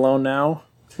standalone now.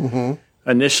 Mm-hmm.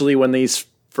 Initially, when these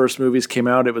first movies came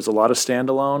out, it was a lot of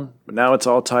standalone, but now it's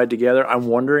all tied together. I'm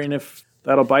wondering if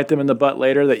that'll bite them in the butt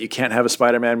later, that you can't have a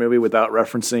Spider-Man movie without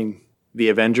referencing the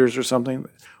Avengers or something,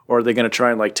 or are they going to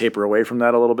try and taper away from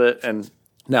that a little bit and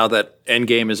now that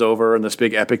Endgame is over and this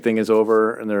big epic thing is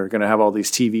over and they're going to have all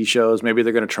these TV shows, maybe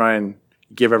they're going to try and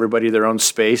give everybody their own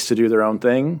space to do their own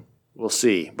thing. We'll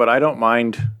see. But I don't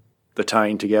mind the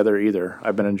tying together either.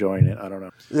 I've been enjoying it. I don't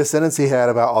know. The sentence he had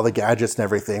about all the gadgets and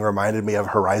everything reminded me of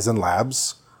Horizon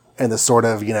Labs and the sort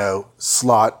of,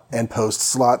 slot and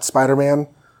post-slot Spider-Man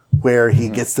where he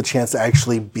gets the chance to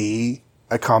actually be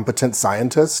a competent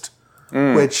scientist,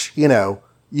 which,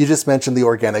 you just mentioned the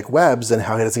organic webs and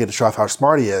how he doesn't get to show off how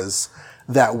smart he is.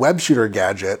 That web shooter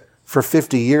gadget for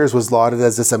 50 years was lauded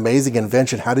as this amazing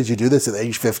invention. How did you do this at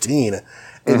age 15?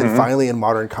 And then finally in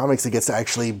modern comics, he gets to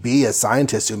actually be a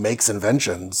scientist who makes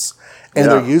inventions. And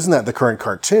they're using that in the current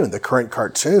cartoon. The current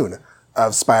cartoon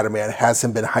of Spider-Man has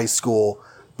him in high school,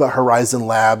 but Horizon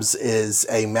Labs is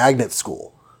a magnet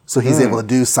school. So he's able to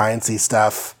do sciencey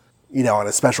stuff, on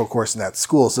a special course in that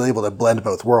school. So they're able to blend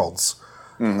both worlds.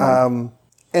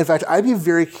 In fact, I'd be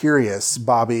very curious,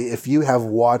 Bobby, if you have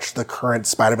watched the current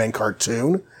Spider-Man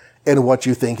cartoon and what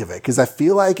you think of it. Because I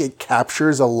feel like it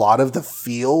captures a lot of the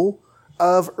feel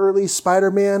of early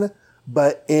Spider-Man,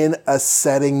 but in a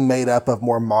setting made up of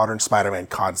more modern Spider-Man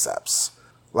concepts.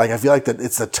 Like, I feel like that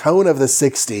it's the tone of the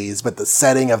 60s, but the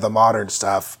setting of the modern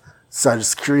stuff. So I'm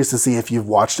just curious to see if you've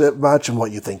watched it much and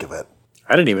what you think of it.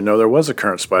 I didn't even know there was a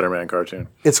current Spider-Man cartoon.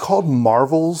 It's called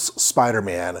Marvel's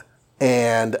Spider-Man,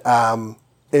 and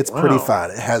it's pretty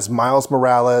fun. It has Miles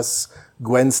Morales,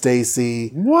 Gwen Stacy.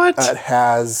 What? It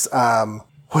has,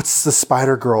 what's the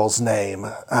Spider-Girl's name?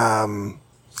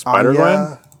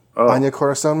 Spider-Gwen? Anya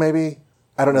Corazon, maybe?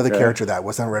 I don't know the character that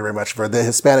wasn't read very much for the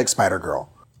Hispanic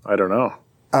Spider-Girl. I don't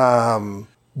know.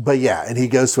 But yeah, and he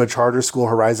goes to a charter school,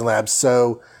 Horizon Labs.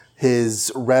 So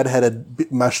his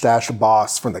redheaded mustache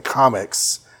boss from the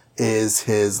comics is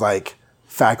his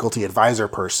faculty advisor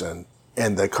person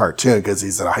in the cartoon because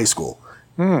he's in a high school.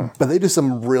 But they do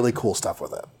some really cool stuff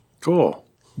with it. Cool.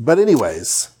 But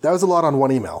anyways, that was a lot on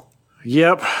one email.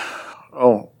 Yep.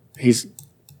 Oh, he's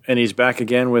back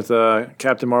again with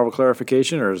Captain Marvel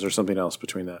clarification, or is there something else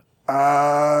between that?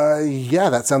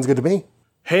 Yeah, that sounds good to me.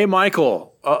 Hey,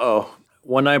 Michael. Uh-oh.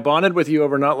 When I bonded with you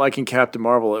over not liking Captain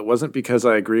Marvel, it wasn't because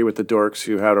I agree with the dorks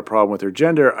who had a problem with her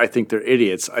gender. I think they're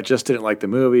idiots. I just didn't like the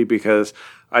movie because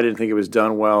I didn't think it was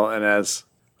done well. And as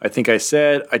I think I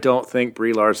said, I don't think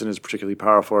Brie Larson is a particularly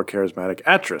powerful or charismatic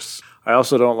actress. I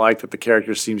also don't like that the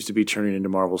character seems to be turning into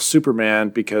Marvel's Superman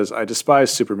because I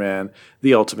despise Superman,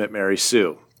 the ultimate Mary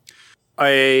Sue.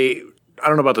 I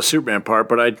don't know about the Superman part,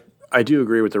 but I do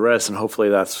agree with the rest, and hopefully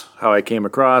that's how I came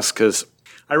across, because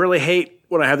I really hate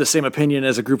when I have the same opinion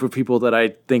as a group of people that I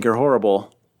think are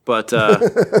horrible, but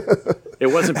it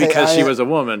wasn't because she was a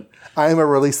woman. I am a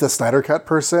Release the Snyder Cut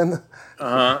person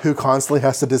who constantly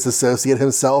has to disassociate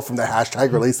himself from the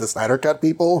hashtag Release the Snyder Cut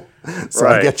people. So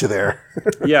I get you there.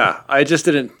 Yeah, I just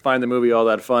didn't find the movie all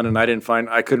that fun, and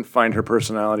I couldn't find her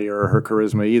personality or her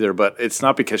charisma either, but it's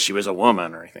not because she was a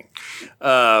woman or anything.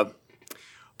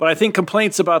 But I think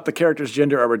complaints about the character's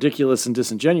gender are ridiculous and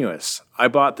disingenuous. I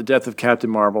bought The Death of Captain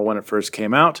Marvel when it first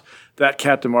came out. That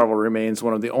Captain Marvel remains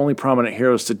one of the only prominent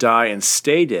heroes to die and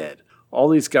stay dead. All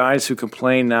these guys who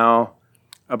complain now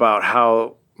about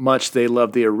how much they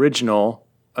love the original,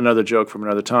 another joke from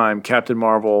another time, Captain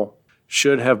Marvel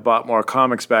should have bought more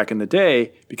comics back in the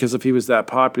day, because if he was that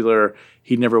popular,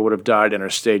 he never would have died and or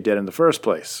stayed dead in the first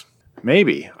place.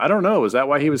 Maybe. I don't know. Is that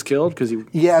why he was killed? Because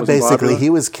basically popular? He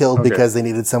was killed because they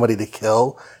needed somebody to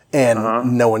kill,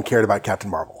 and no one cared about Captain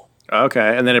Marvel.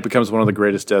 Okay, and then it becomes one of the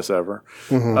greatest deaths ever.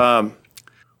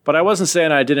 But I wasn't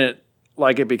saying I didn't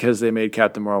like it because they made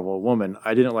Captain Marvel a woman.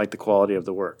 I didn't like the quality of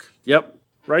the work. Yep,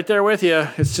 right there with you.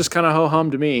 It's just kind of ho-hum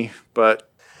to me,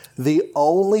 but... The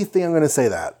only thing I'm going to say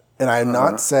that, and I'm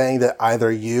not saying that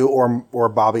either you or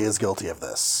Bobby is guilty of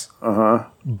this,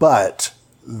 but...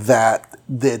 that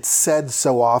it's said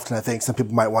so often, I think some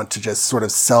people might want to just sort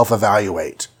of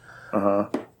self-evaluate.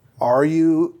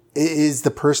 Is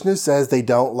the person who says they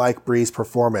don't like Brie's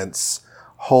performance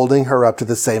holding her up to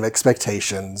the same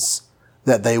expectations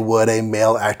that they would a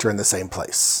male actor in the same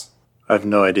place? I have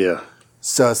no idea.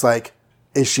 So it's like,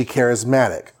 is she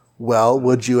charismatic? Well,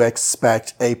 would you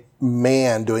expect a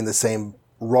man doing the same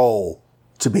role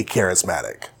to be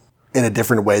charismatic in a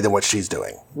different way than what she's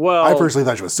doing? Well, I personally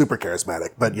thought she was super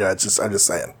charismatic, but I'm just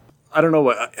saying. I don't know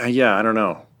what. I don't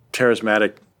know.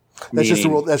 Charismatic. That's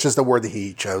just the word that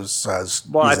he chose.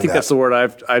 Well, I think that's the word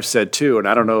I've said too, and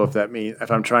I don't know if that means,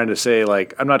 if I'm trying to say,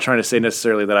 like, I'm not trying to say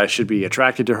necessarily that I should be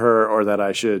attracted to her or that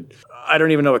I should. I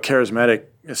don't even know what charismatic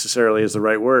necessarily is the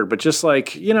right word, but just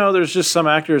like, there's just some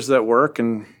actors that work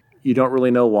and you don't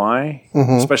really know why,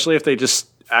 especially if they just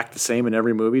act the same in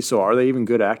every movie. So are they even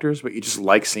good actors, but you just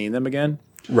like seeing them again?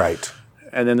 Right.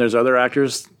 And then there's other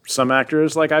actors, some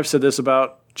actors, like I've said this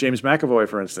about James McAvoy,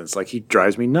 for instance. Like, he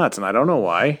drives me nuts, and I don't know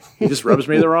why. He just rubs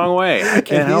me the wrong way. I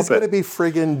can't help it. He's going to be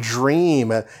friggin'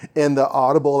 Dream in the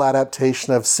Audible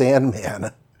adaptation of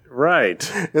Sandman. Right.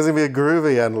 It's going to be a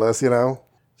groovy endless, you know?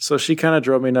 So she kind of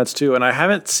drove me nuts, too. And I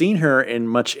haven't seen her in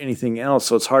much anything else,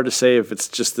 so it's hard to say if it's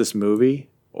just this movie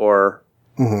or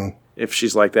if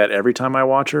she's like that every time I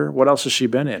watch her. What else has she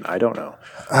been in? I don't know.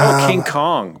 King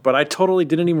Kong. But I totally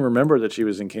didn't even remember that she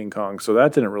was in King Kong, so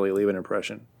that didn't really leave an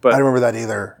impression. But I don't remember that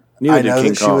either. Neither I did know King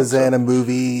that she Kong, was so. in a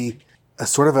movie, a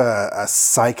sort of a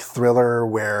psych thriller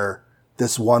where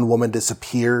this one woman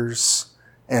disappears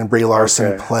and Brie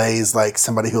Larson plays like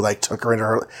somebody who like took her into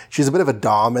her. She's a bit of a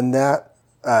dom in that.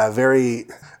 Very,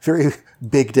 very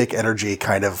big dick energy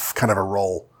kind of a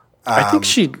role. I think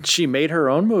she made her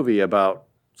own movie about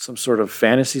some sort of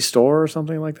fantasy store or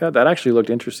something like that. That actually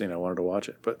looked interesting. I wanted to watch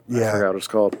it, but I forgot what it's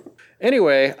called.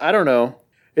 Anyway, I don't know.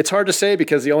 It's hard to say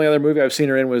because the only other movie I've seen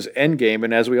her in was Endgame,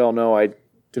 and as we all know, I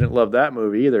didn't love that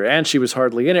movie either, and she was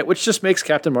hardly in it, which just makes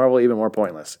Captain Marvel even more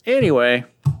pointless. Anyway.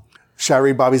 Shall I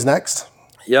read Bobby's next?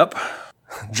 Yep.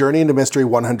 Journey into Mystery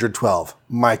 112.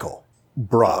 Michael.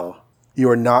 Bruh. You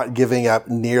are not giving up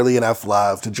nearly enough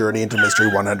love to Journey into Mystery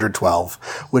 112,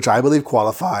 which I believe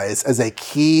qualifies as a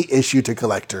key issue to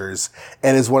collectors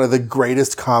and is one of the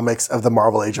greatest comics of the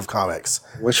Marvel Age of Comics.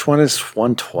 Which one is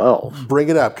 112? Bring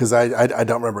it up, because I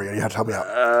don't remember. You have to help me out.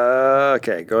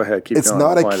 Okay, go ahead. Keep it's going.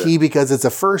 Not a key because it's a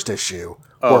first issue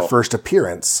or first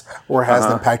appearance or has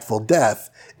an impactful death.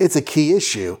 It's a key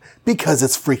issue because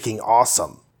it's freaking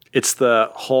awesome. It's the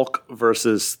Hulk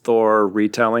versus Thor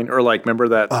retelling, or like, remember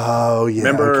that? Oh, yeah.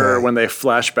 Remember when they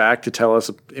flash back to tell us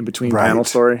in between panel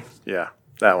story? Yeah,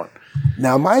 that one.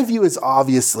 Now, my view is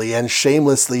obviously and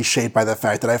shamelessly shaped by the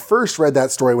fact that I first read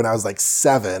that story when I was like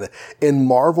 7 in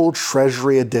Marvel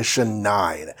Treasury Edition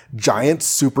 9, Giant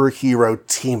Superhero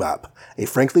Team Up, a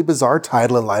frankly bizarre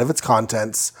title in light of its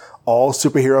contents. All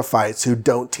superhero fights who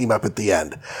don't team up at the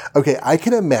end. Okay, I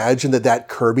can imagine that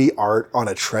Kirby art on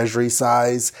a Treasury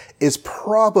size is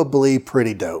probably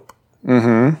pretty dope.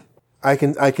 Mm-hmm.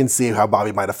 I can see how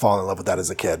Bobby might have fallen in love with that as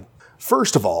a kid.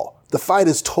 First of all, the fight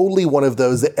is totally one of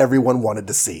those that everyone wanted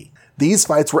to see. These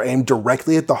fights were aimed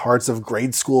directly at the hearts of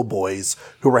grade school boys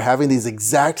who were having these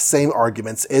exact same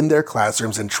arguments in their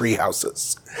classrooms and tree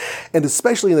houses. And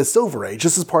especially in the Silver Age,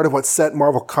 this is part of what set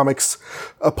Marvel Comics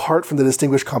apart from the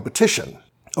distinguished competition.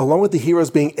 Along with the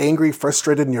heroes being angry,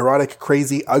 frustrated, neurotic,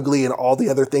 crazy, ugly, and all the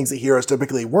other things that heroes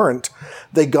typically weren't,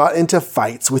 they got into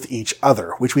fights with each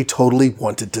other, which we totally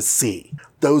wanted to see.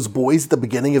 Those boys at the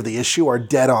beginning of the issue are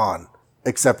dead on,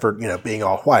 except for, being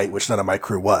all white, which none of my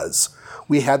crew was.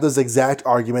 We had those exact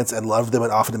arguments and loved them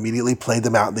and often immediately played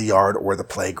them out in the yard or the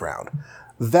playground.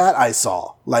 That I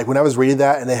saw. Like, when I was reading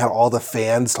that and they had all the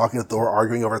fans talking to Thor,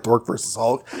 arguing over Thor versus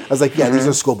Hulk, I was like, yeah, these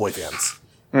are schoolboy fans.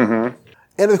 Mm-hmm.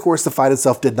 And of course, the fight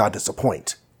itself did not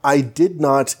disappoint. I did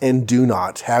not and do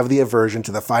not have the aversion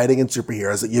to the fighting and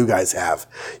superheroes that you guys have.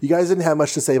 You guys didn't have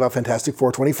much to say about Fantastic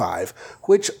Four 25,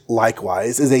 which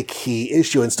likewise is a key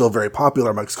issue and still very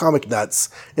popular amongst comic nuts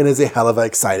and is a hell of an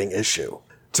exciting issue.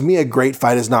 To me, a great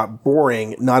fight is not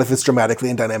boring, not if it's dramatically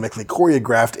and dynamically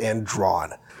choreographed and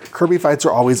drawn. Kirby fights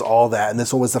are always all that, and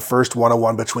this one was the first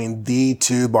one-on-one between the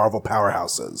two Marvel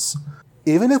powerhouses.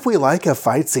 Even if we like a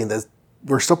fight scene,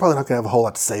 we're still probably not going to have a whole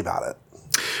lot to say about it.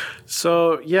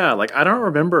 So, yeah, I don't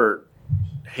remember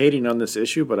hating on this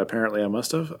issue, but apparently I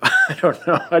must have. I don't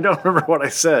know. I don't remember what I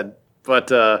said. But,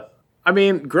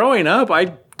 growing up,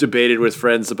 I debated with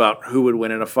friends about who would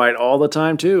win in a fight all the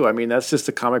time, too. I mean, that's just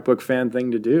a comic book fan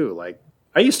thing to do.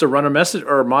 I used to run a message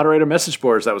or moderate a message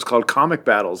boards that was called Comic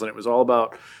Battles, and it was all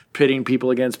about pitting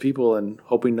people against people and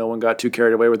hoping no one got too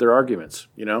carried away with their arguments,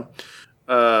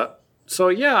 So,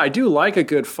 yeah, I do like a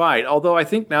good fight, although I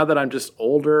think now that I'm just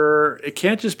older, it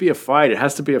can't just be a fight. It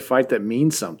has to be a fight that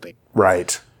means something.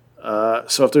 Right.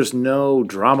 So if there's no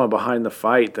drama behind the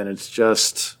fight, then it's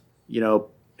just,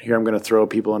 here I'm going to throw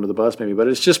people under the bus maybe, but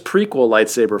it's just prequel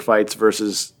lightsaber fights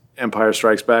versus Empire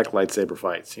Strikes Back lightsaber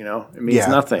fights, It means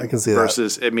nothing I can see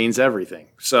versus it means everything.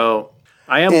 So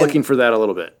I am looking for that a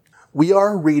little bit. We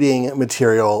are reading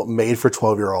material made for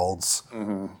 12-year-olds,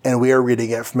 and we are reading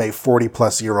it from a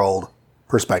 40-plus-year-old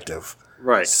perspective.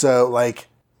 Right. So,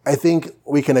 I think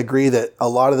we can agree that a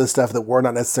lot of the stuff that we're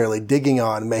not necessarily digging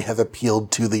on may have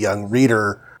appealed to the young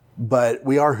reader, but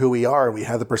we are who we are, and we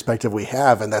have the perspective we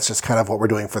have, and that's just kind of what we're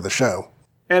doing for the show.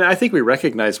 And I think we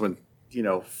recognize when,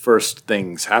 first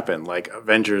things happen, like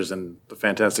Avengers and the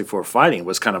Fantastic Four fighting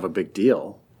was kind of a big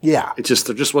deal. Yeah. There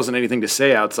just wasn't anything to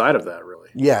say outside of that, really.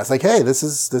 Yeah, it's like, hey, this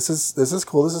is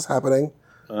cool, this is happening.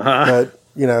 But,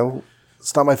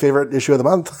 It's not my favorite issue of the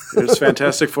month. There's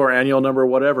Fantastic Four annual number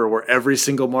whatever, where every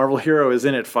single Marvel hero is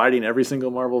in it fighting every single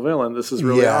Marvel villain. This is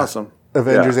really awesome.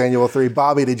 Avengers Annual 3.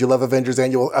 Bobby, did you love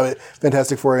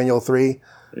Fantastic Four Annual 3?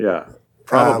 Yeah,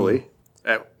 probably.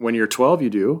 When you're 12,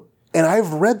 you do. And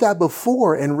I've read that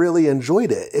before and really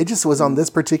enjoyed it. It just was on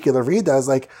this particular read that I was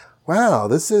like, wow,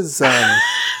 this is...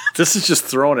 this is just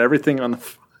throwing everything on the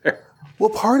fire. Well,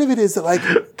 part of it is that, like,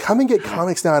 come and get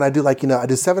comics now, and I do, like, I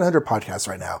do 700 podcasts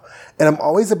right now, and I'm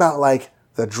always about, like,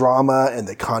 the drama and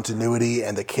the continuity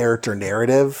and the character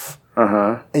narrative.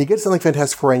 And you get something like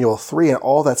Fantastic Four Annual 3, and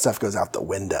all that stuff goes out the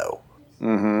window.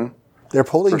 They're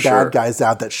pulling bad guys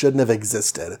out that shouldn't have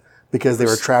existed because they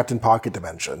were trapped in pocket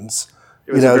dimensions.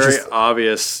 It was a very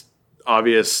obvious,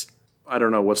 I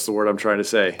don't know, what's the word I'm trying to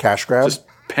say? Cash grab? Just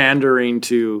pandering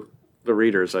to the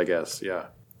readers, I guess, yeah.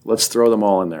 Let's throw them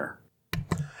all in there.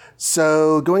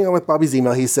 So, going on with Bobby's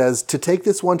email, he says, to take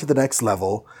this one to the next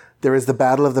level, there is the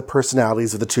battle of the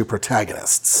personalities of the two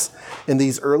protagonists. In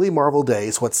these early Marvel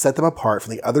days, what set them apart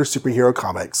from the other superhero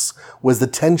comics was the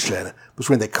tension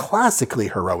between the classically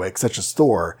heroic, such as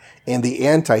Thor, and the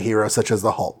anti-hero, such as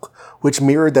the Hulk, which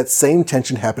mirrored that same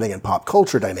tension happening in pop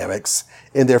culture dynamics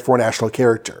and therefore national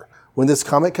character. When this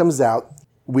comic comes out,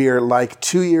 we are like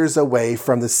 2 years away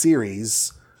from the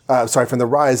from the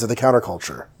rise of the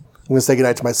counterculture. I'm going to say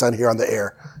goodnight to my son here on the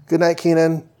air. Good night,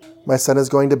 Keenan. My son is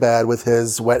going to bed with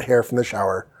his wet hair from the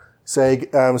shower. Say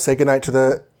goodnight to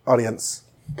the audience.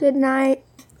 Good night.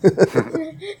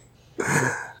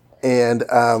 And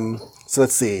so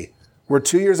let's see. We're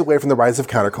 2 years away from the rise of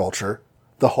counterculture.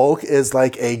 The Hulk is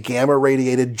like a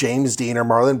gamma-radiated James Dean or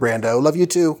Marlon Brando. Love you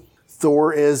too.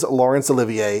 Thor is Laurence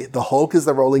Olivier. The Hulk is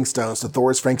the Rolling Stones to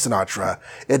Thor is Frank Sinatra.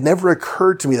 It never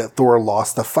occurred to me that Thor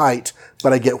lost the fight,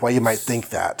 but I get why you might think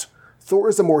that. Thor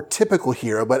is a more typical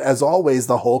hero, but as always,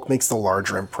 the Hulk makes the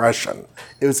larger impression.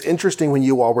 It was interesting when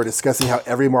you all were discussing how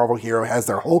every Marvel hero has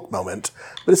their Hulk moment,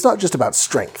 but it's not just about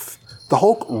strength. The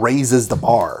Hulk raises the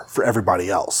bar for everybody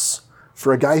else.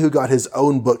 For a guy who got his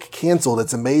own book canceled,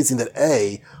 it's amazing that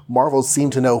A, Marvel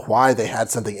seemed to know why they had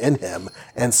something in him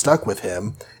and stuck with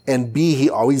him, and B, he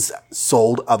always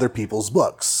sold other people's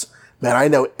books. Man, I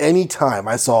know any time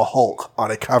I saw Hulk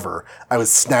on a cover, I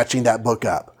was snatching that book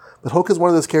up. But Hulk is one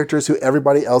of those characters who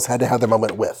everybody else had to have their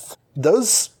moment with.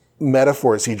 Those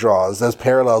metaphors he draws, those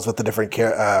parallels with the different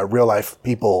real-life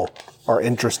people are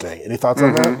interesting. Any thoughts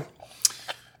on that?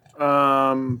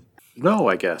 No,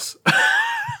 I guess.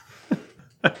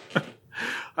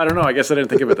 I don't know. I guess I didn't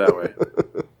think of it that way.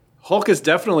 Hulk is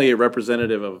definitely a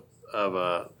representative of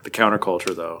the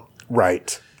counterculture, though.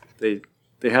 Right. They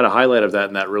had a highlight of that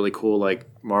in that really cool, like,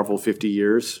 Marvel 50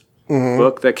 Years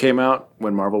book that came out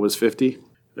when Marvel was 50.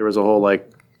 There was a whole,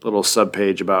 like, little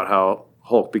subpage about how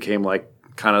Hulk became, like,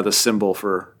 kind of the symbol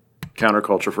for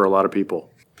counterculture for a lot of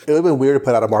people. It would have been weird to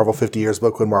put out a Marvel 50 Years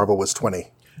book when Marvel was 20.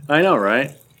 I know,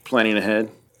 right? Planning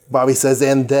ahead. Bobby says,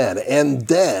 and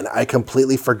then I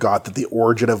completely forgot that the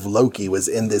origin of Loki was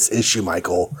in this issue,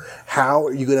 Michael. How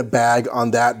are you going to bag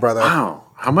on that, brother? Wow.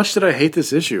 How much did I hate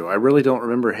this issue? I really don't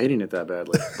remember hating it that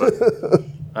badly, but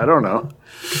I don't know.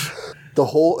 The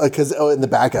whole, in the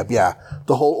backup, yeah.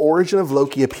 The whole origin of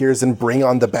Loki appears in Bring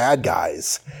On the Bad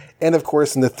Guys. And of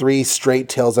course in the 3 straight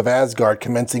Tales of Asgard,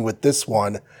 commencing with this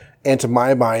one, and to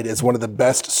my mind is one of the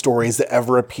best stories that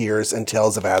ever appears in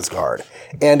Tales of Asgard.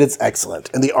 And it's excellent,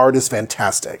 and the art is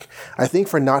fantastic. I think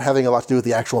for not having a lot to do with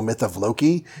the actual myth of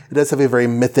Loki, it does have a very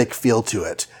mythic feel to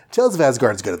it. Tales of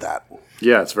Asgard is good at that.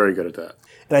 Yeah, it's very good at that.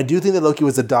 And I do think that Loki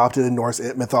was adopted in Norse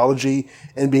mythology,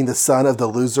 and being the son of the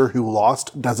loser who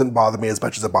lost doesn't bother me as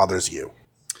much as it bothers you.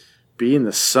 Being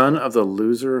the son of the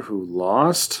loser who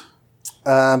lost?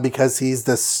 Because he's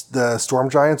the Storm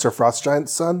Giant's or Frost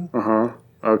Giant's son.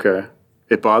 Okay.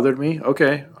 It bothered me?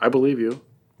 Okay, I believe you.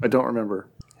 I don't remember.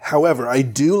 However, I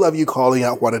do love you calling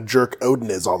out what a jerk Odin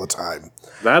is all the time.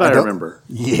 That I remember.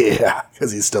 Yeah,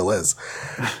 because he still is.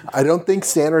 I don't think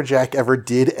Stan or Jack ever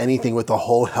did anything with a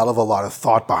whole hell of a lot of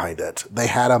thought behind it. They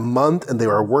had a month and they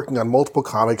were working on multiple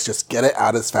comics. Just get it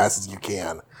out as fast as you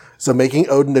can. So making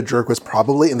Odin a jerk was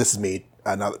probably, and this is me,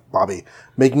 not Bobby,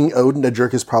 making Odin a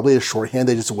jerk is probably a shorthand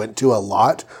they just went to a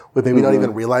lot, with maybe not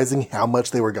even realizing how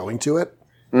much they were going to it.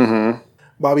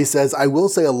 Bobby says, I will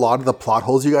say a lot of the plot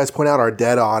holes you guys point out are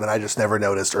dead on, and I just never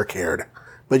noticed or cared.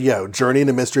 But Journey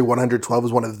into Mystery 112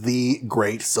 is one of the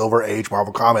great Silver Age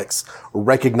Marvel comics.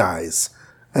 Recognize.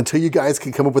 Until you guys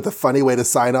can come up with a funny way to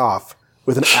sign off,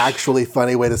 with an actually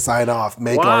funny way to sign off,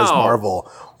 make on as Marvel.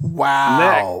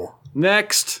 Wow.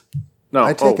 Next. No,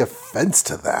 I take offense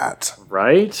to that.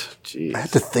 Right? Jeez. I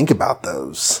have to think about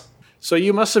those. So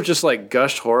you must have just, like,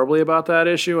 gushed horribly about that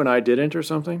issue and I didn't or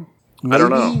something? Maybe, I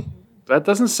don't know. That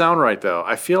doesn't sound right, though.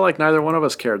 I feel like neither one of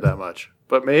us cared that much.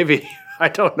 But maybe. I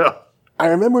don't know. I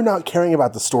remember not caring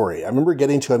about the story. I remember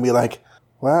getting to it and be like,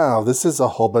 wow, this is a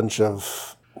whole bunch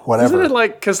of whatever. Isn't it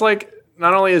like, because like,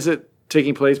 not only is it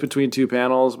taking place between two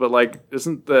panels, but like,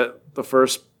 isn't the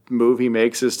first move he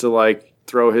makes is to like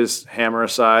throw his hammer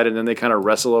aside and then they kind of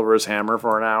wrestle over his hammer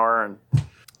for an hour? And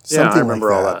yeah, I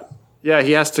remember all that. Yeah,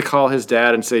 he has to call his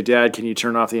dad and say, Dad, can you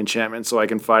turn off the enchantment so I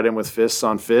can fight him with fists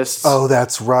on fists? Oh,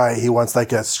 that's right. He wants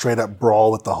like a straight up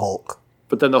brawl with the Hulk.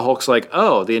 But then the Hulk's like,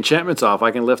 oh, the enchantment's off.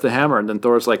 I can lift the hammer. And then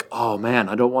Thor's like, oh, man,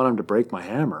 I don't want him to break my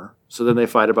hammer. So then they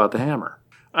fight about the hammer.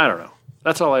 I don't know.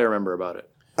 That's all I remember about it.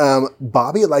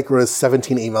 Bobby wrote us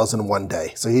 17 emails in one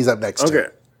day. So he's up next. Okay.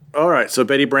 All right. So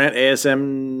Betty Brandt,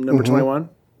 ASM number 21.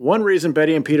 One reason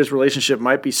Betty and Peter's relationship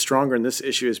might be stronger in this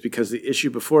issue is because the issue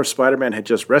before Spider-Man had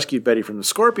just rescued Betty from the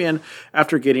Scorpion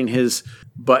after getting his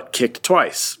butt kicked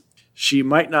twice. She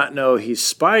might not know he's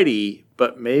Spidey,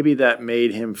 but maybe that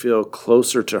made him feel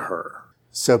closer to her.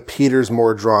 So Peter's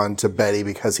more drawn to Betty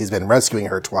because he's been rescuing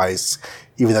her twice,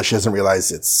 even though she doesn't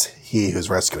realize it's he who's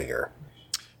rescuing her.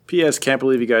 P.S. Can't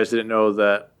believe you guys didn't know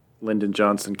that Lyndon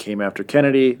Johnson came after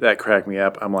Kennedy. That cracked me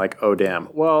up. I'm like, oh, damn.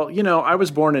 Well, I was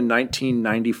born in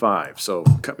 1995, so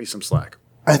cut me some slack.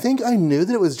 I think I knew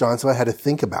that it was Johnson, but I had to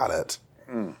think about it.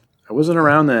 I wasn't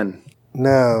around then.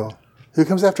 No. Who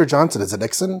comes after Johnson? Is it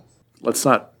Nixon? Let's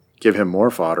not give him more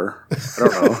fodder. I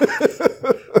don't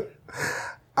know.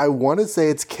 I want to say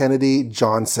it's Kennedy,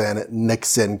 Johnson,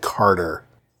 Nixon, Carter.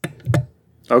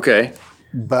 Okay.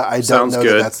 But I don't know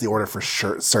that that's the order for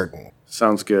certain.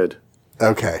 Sounds good.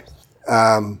 Okay.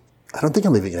 I don't think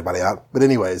I'm leaving anybody out. But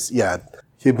anyways, yeah.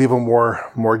 Give people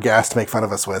more gas to make fun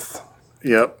of us with.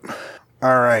 Yep.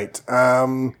 All right.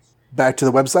 Back to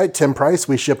the website. Tim Price,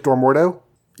 we ship Dormordo.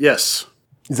 Yes.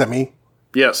 Is that me?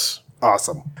 Yes.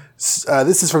 Awesome.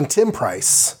 This is from Tim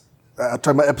Price.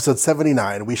 Talking about episode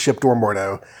 79. We ship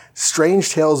Dormordo.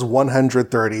 Strange Tales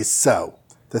 130. So,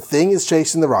 the Thing is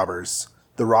chasing the robbers.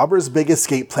 The robbers' big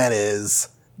escape plan is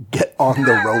get on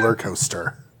the roller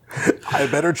coaster. I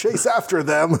better chase after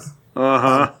them.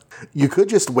 Uh-huh. You could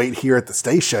just wait here at the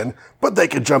station, but they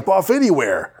could jump off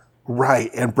anywhere.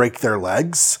 Right, and break their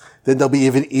legs. Then they'll be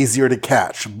even easier to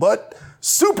catch. But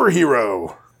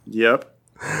superhero. Yep.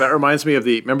 That reminds me of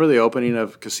remember the opening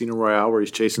of Casino Royale where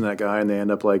he's chasing that guy and they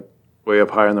end up like way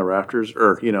up high in the rafters?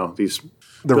 Or, these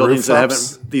buildings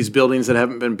that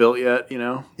haven't been built yet,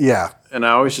 Yeah. And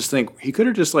I always just think he could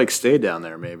have just like stayed down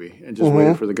there maybe and just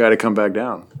waited for the guy to come back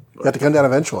down. You have to come down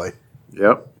eventually.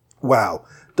 Yep. Wow.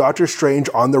 Doctor Strange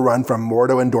on the run from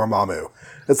Mordo and Dormammu.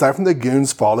 Aside from the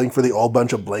goons falling for the old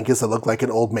bunch of blankets that look like an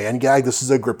old man gag, this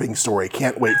is a gripping story.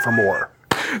 Can't wait for more.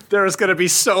 There's going to be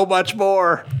so much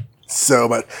more. So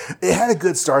much. It had a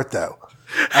good start, though.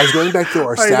 I was going back through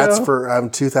our stats for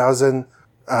 2000,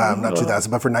 not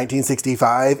 2000, but for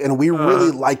 1965, and we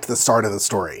really liked the start of the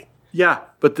story. Yeah,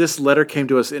 but this letter came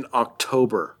to us in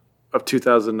October of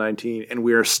 2019, and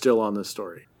we are still on this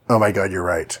story. Oh my God, you're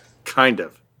right. Kind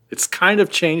of. It's kind of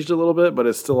changed a little bit, but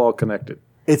it's still all connected.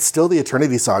 It's still the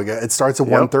Eternity Saga. It starts at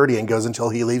 130 and goes until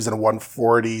he leaves in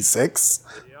 146.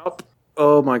 Yep.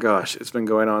 Oh my gosh, it's been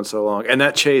going on so long. And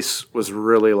that chase was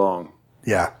really long.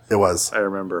 Yeah, it was. I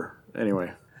remember.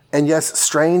 Anyway. And yes,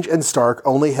 Strange and Stark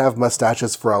only have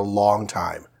mustaches for a long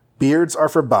time. Beards are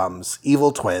for bums,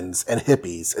 evil twins, and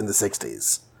hippies in the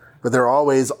 60s. But they're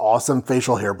always awesome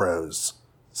facial hair bros.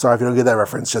 Sorry if you don't get that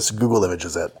reference, just Google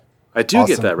images it. I do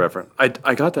get that reference.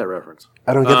 I got that reference.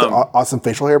 I don't get the awesome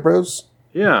facial hair bros?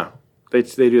 Yeah. They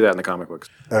do that in the comic books.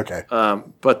 Okay.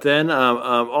 But then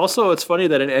also it's funny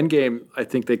that in Endgame, I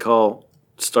think they call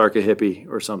Stark a hippie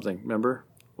or something. Remember?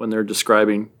 When they're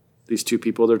describing these two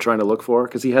people they're trying to look for?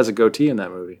 Because he has a goatee in that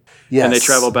movie. Yes. And they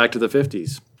travel back to the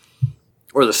 50s.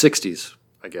 Or the 60s,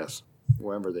 I guess.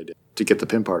 Wherever they did. To get the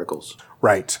Pym particles.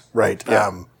 Right.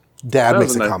 Yeah. Dad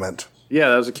makes a comment. Yeah,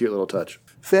 that was a cute little touch.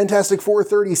 Fantastic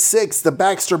 436, the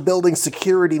Baxter Building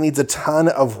security needs a ton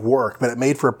of work, but it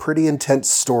made for a pretty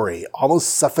intense story, almost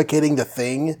suffocating the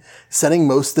Thing, sending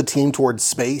most of the team towards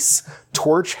space,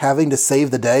 Torch having to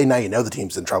save the day. Now you know the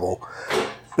team's in trouble.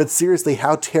 But seriously,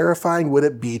 how terrifying would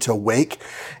it be to wake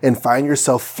and find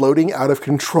yourself floating out of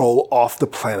control off the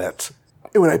planet?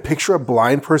 And when I picture a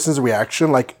blind person's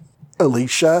reaction like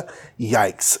Alicia,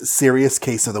 yikes, serious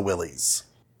case of the willies.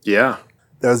 Yeah.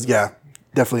 That was,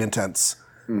 definitely intense.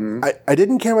 Mm-hmm. I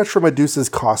didn't care much for Medusa's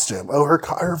costume. Oh,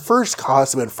 her first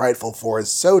costume in Frightful 4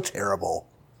 is so terrible.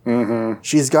 Mm-hmm.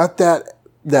 She's got that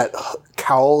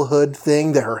cowl hood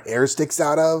thing that her hair sticks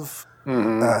out of.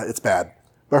 Mm-hmm. It's bad.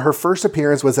 But her first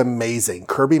appearance was amazing.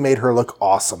 Kirby made her look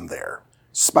awesome there.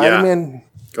 Spider-Man... Yeah.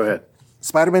 Go ahead.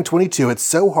 Spider-Man 22, it's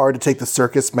so hard to take the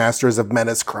circus masters of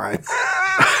menace crime.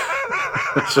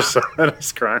 It's just a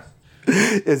menace crime.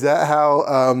 Is that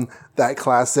how that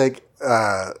classic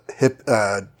hip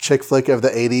chick flick of the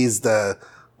 80s,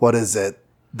 what is it?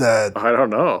 The I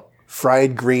don't know.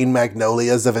 Fried green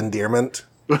magnolias of endearment?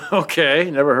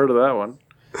 Okay, never heard of that one.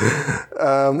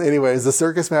 Anyways, the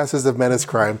circus masters of menace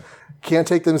crime can't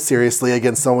take them seriously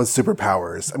against someone with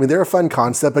superpowers. I mean, they're a fun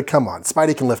concept, but come on,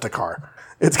 Spidey can lift a car.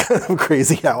 It's kind of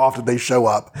crazy how often they show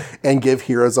up and give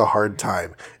heroes a hard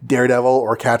time. Daredevil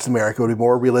or Captain America would be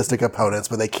more realistic opponents,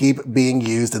 but they keep being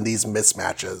used in these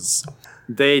mismatches.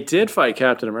 They did fight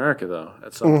Captain America, though,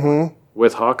 at some point.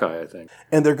 With Hawkeye, I think.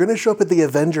 And they're going to show up at the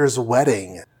Avengers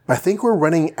wedding. I think we're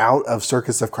running out of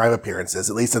Circus of Crime appearances,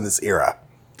 at least in this era.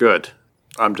 Good.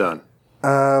 I'm done.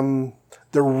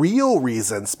 The real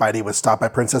reason Spidey was stopped by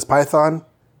Princess Python,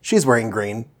 she's wearing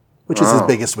green, which is his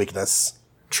biggest weakness.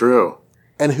 True.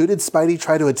 And who did Spidey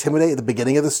try to intimidate at the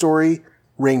beginning of the story?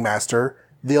 Ringmaster,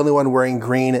 the only one wearing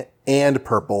green and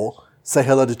purple. Say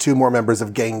hello to 2 more members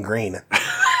of Gang Green.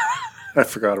 I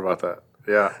forgot about that.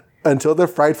 Yeah. Until the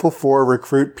Frightful Four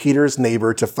recruit Peter's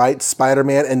neighbor to fight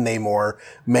Spider-Man and Namor,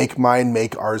 make mine,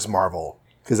 make ours Marvel.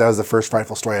 Because that was the first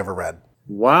Frightful story I ever read.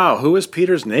 Wow, who is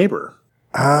Peter's neighbor?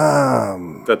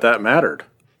 That mattered.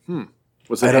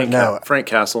 Was it I don't know. Frank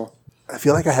Castle? I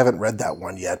feel like I haven't read that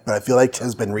one yet, but I feel like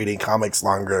Tim's been reading comics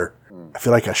longer. I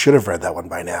feel like I should have read that one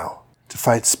by now. To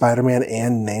fight Spider-Man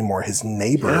and Namor, his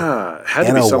neighbor. Yeah, had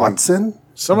Anna to be someone. Watson?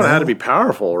 Someone had to be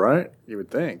powerful, right? You would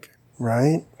think.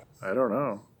 Right? I don't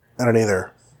know. I don't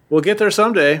either. We'll get there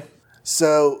someday.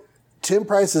 So, Tim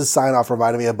Price's sign-off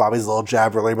reminded me of Bobby's little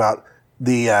jab really about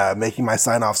the making my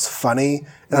sign-offs funny.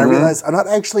 And I realized I'm not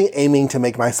actually aiming to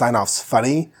make my sign-offs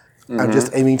funny. I'm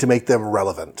just aiming to make them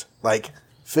relevant. Like,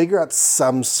 figure out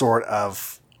some sort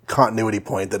of continuity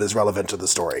point that is relevant to the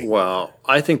story. Well,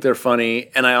 I think they're funny,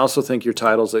 and I also think your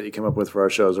titles that you come up with for our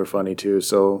shows are funny too.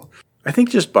 So I think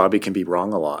just Bobby can be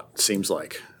wrong a lot, seems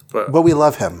like. But we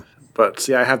love him. But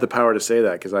see, I have the power to say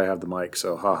that because I have the mic,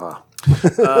 so haha.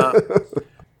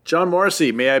 John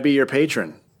Morrissey, may I be your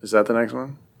patron? Is that the next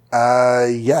one?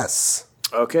 Yes.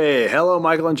 Okay. Hello,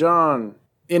 Michael and John.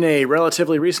 In a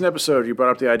relatively recent episode, you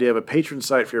brought up the idea of a patron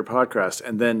site for your podcast,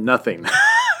 and then nothing.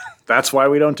 That's why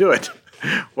we don't do it.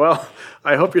 Well,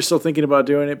 I hope you're still thinking about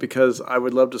doing it because I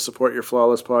would love to support your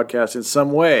flawless podcast in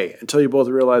some way until you both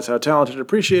realize how talented and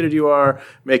appreciated you are.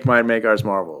 Make mine, make ours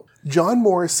Marvel. John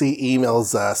Morrissey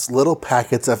emails us little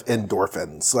packets of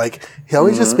endorphins. Like, he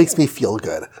always just makes me feel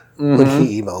good when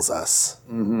he emails us.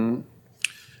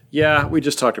 Yeah, we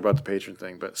just talked about the patron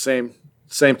thing, but same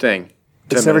thing.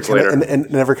 It's never kind of, and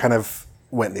never kind of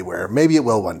went anywhere. Maybe it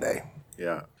will one day.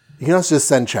 Yeah. You can also just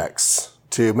send checks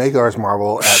to Make Ours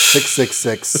Marvel at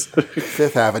 666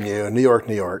 5th Avenue, New York,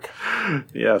 New York.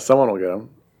 Yeah, someone will get them.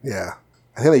 Yeah.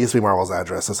 I think that used to be Marvel's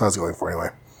address. That's what I was going for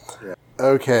anyway. Yeah.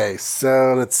 Okay,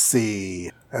 so let's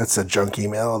see. That's a junk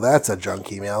email. That's a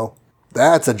junk email.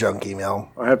 That's a junk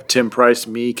email. I have Tim Price,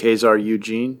 me, Kazar,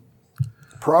 Eugene.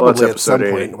 Probably at some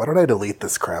point. Why don't I delete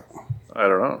this crap? I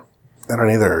don't know. I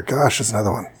don't either. Gosh, there's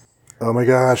another one. Oh my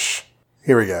gosh.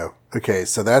 Here we go. Okay,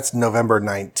 so that's November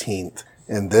 19th.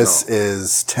 And this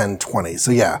is 10/20.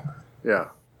 So yeah. Yeah.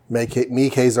 Me,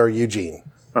 Kazar, Eugene.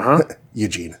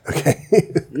 Eugene. Okay.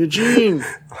 Eugene.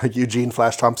 Like Eugene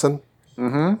Flash Thompson?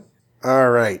 All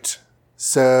right.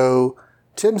 So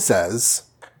Tim says,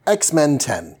 X-Men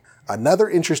 10. Another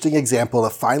interesting example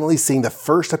of finally seeing the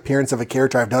first appearance of a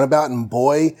character I've known about, and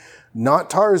boy, not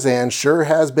Tarzan, sure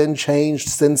has been changed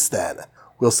since then.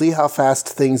 We'll see how fast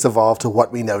things evolve to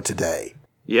what we know today.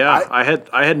 Yeah, I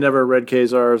had never read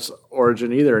Kazar's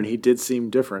origin either, and he did seem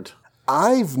different.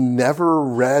 I've never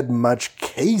read much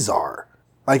Kazar,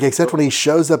 like except when he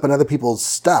shows up in other people's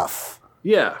stuff.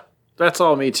 Yeah, that's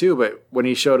all me too. But when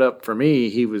he showed up for me,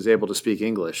 he was able to speak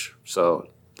English, so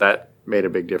that made a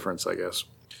big difference, I guess.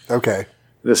 Okay.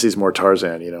 This is more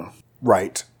Tarzan, you know.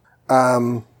 Right.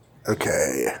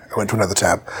 Okay. I went to another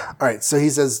tab. All right. So he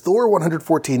says, Thor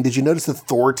 114. Did you notice the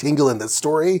Thor tingle in this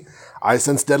story? I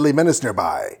sense deadly menace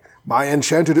nearby. My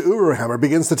enchanted Uruhammer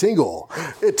begins to tingle.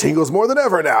 It tingles more than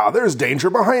ever now. There's danger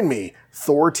behind me.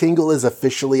 Thor tingle is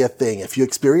officially a thing. If you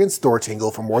experience Thor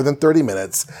tingle for more than 30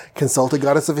 minutes, consult a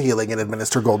goddess of healing and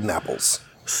administer golden apples.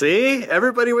 See?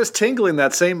 Everybody was tingling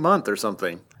that same month or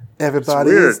something. Everybody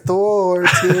is Thor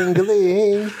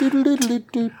tingling.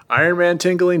 Iron Man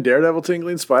tingling, Daredevil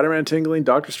tingling, Spider-Man tingling,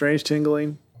 Doctor Strange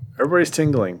tingling. Everybody's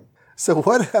tingling. So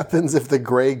what happens if the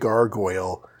gray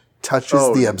gargoyle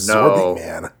touches the absorbing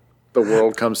man? The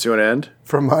world comes to an end?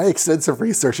 From my extensive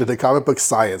research into comic book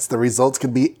science, the results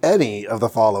could be any of the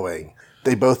following.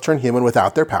 They both turn human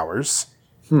without their powers.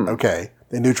 Okay.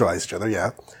 They neutralize each other,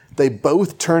 yeah. They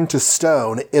both turn to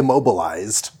stone,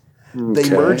 immobilized. They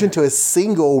merge into a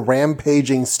single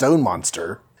rampaging stone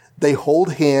monster. They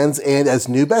hold hands and, as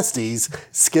new besties,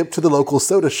 skip to the local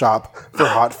soda shop for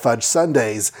hot fudge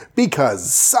sundaes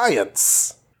because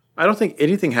science. I don't think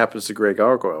anything happens to Grey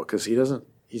Gargoyle because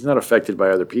he's not affected by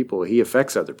other people. He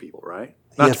affects other people, right?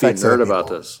 Not to be a nerd about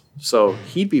this. So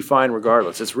he'd be fine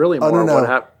regardless. It's really more what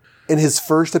happened. In his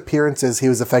first appearances, he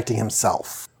was affecting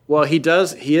himself. Well, he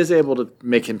is able to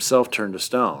make himself turn to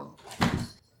stone.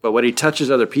 But when he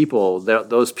touches other people,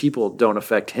 those people don't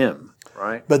affect him,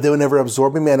 right? But then whenever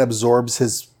Absorbing Man absorbs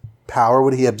his power,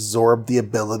 would he absorb the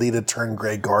ability to turn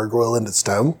Grey Gargoyle into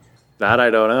stone? That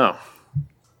I don't know.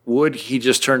 Would he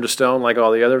just turn to stone like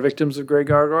all the other victims of Grey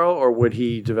Gargoyle, or would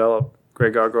he develop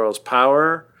Grey Gargoyle's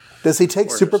power? Does he take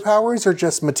superpowers or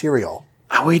just material?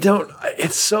 We don't.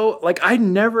 It's so, like, I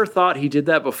never thought he did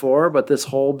that before, but this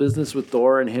whole business with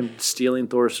Thor and him stealing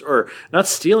Thor's, or not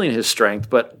stealing his strength,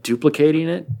 but duplicating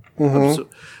it.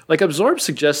 Absorb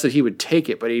suggests that he would take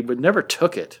it, but he would never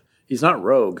took it. He's not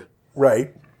Rogue.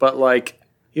 Right. But, like,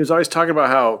 he was always talking about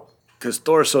how, because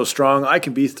Thor's so strong, I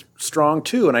can be strong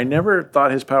too. And I never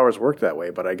thought his powers worked that way,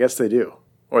 but I guess they do.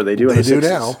 Or they do in the 60s. They do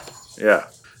now. Yeah.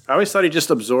 I always thought he just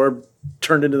absorbed,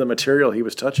 turned into the material he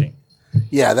was touching.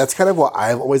 Yeah, that's kind of what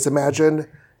I've always imagined.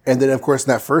 And then, of course,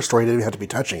 in that first story, he didn't even have to be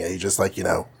touching it. He just,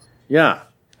 Yeah.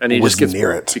 And he just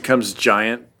gets becomes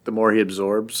giant the more he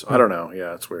absorbs. I don't know.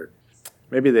 Yeah, it's weird.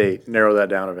 Maybe they narrow that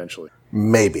down eventually.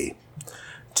 Maybe.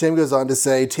 Tim goes on to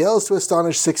say, Tales to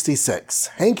Astonish 66.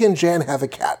 Hank and Jan have a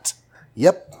cat.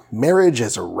 Yep, marriage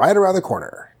is right around the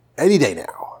corner. Any day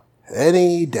now.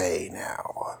 Any day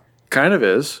now. Kind of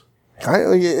is.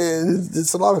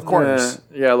 It's a lot of corners.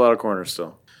 Yeah, a lot of corners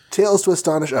still. Tales to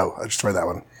Astonish. Oh, I just read that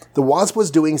one. The Wasp was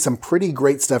doing some pretty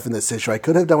great stuff in this issue. I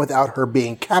could have done without her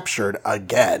being captured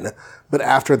again, but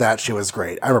after that, she was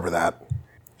great. I remember that.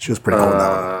 She was pretty cool in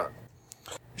that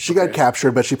one. She got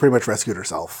captured, but she pretty much rescued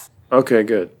herself. Okay,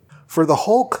 good. For the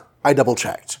Hulk, I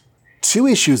double-checked. 2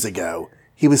 issues ago,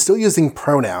 he was still using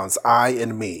pronouns I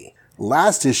and me.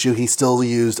 Last issue, he still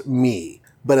used me,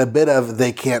 but a bit of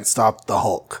they can't stop the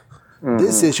Hulk.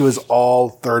 This issue is all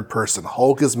third person.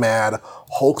 Hulk is mad.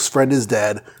 Hulk's friend is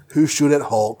dead. Who shoot at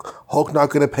Hulk? Hulk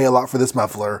not going to pay a lot for this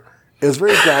muffler. It was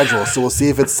very gradual, so we'll see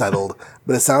if it's settled.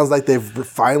 But it sounds like they've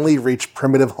finally reached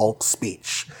primitive Hulk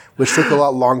speech, which took a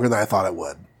lot longer than I thought it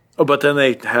would. Oh, but then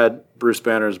they had Bruce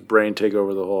Banner's brain take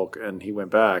over the Hulk, and he went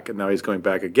back, and now he's going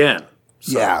back again.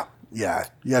 So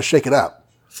Yeah, shake it up.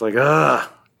 It's like,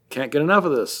 can't get enough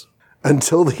of this.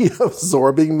 Until the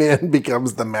Absorbing Man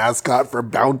becomes the mascot for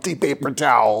Bounty paper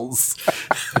towels.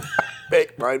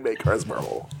 Make ours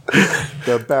marble.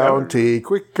 The Bounty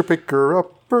quicker picker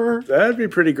upper. That'd be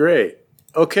pretty great.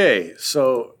 Okay,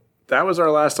 so that was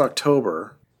our last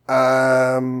October.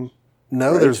 No,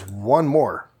 right? There's one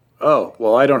more. Oh,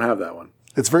 well, I don't have that one.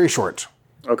 It's very short.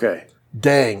 Okay.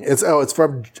 Dang. It's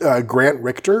from Grant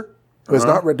Richter, who has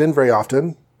not written very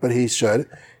often, but he should.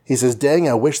 He says, dang,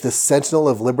 I wish the Sentinel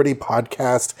of Liberty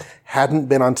podcast hadn't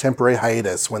been on temporary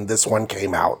hiatus when this one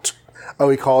came out. Oh,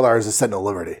 he called ours the Sentinel of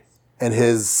Liberty. And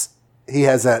he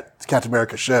has that Captain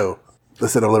America show, the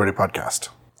Sentinel of Liberty podcast.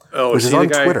 Oh, which is on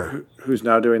Twitter. Who's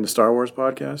now doing the Star Wars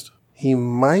podcast? He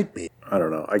might be. I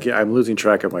don't know. I'm losing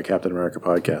track of my Captain America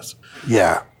podcast.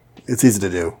 Yeah, it's easy to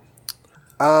do.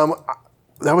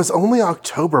 That was only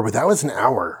October, but that was an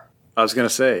hour. I was going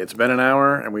to say, it's been an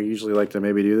hour, and we usually like to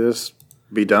maybe do this.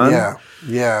 Be done?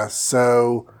 Yeah.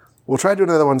 So we'll try to do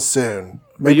another one soon.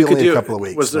 Maybe only a couple of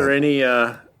weeks. Was there any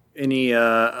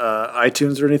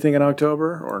iTunes or anything in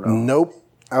October or no? Nope.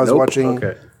 I was watching.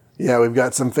 Okay. Yeah, we've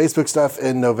got some Facebook stuff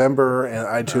in November and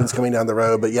iTunes coming down the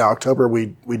road. But yeah, October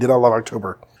we did all of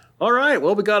October. All right.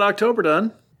 Well, we got October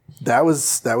done. That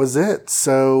was it.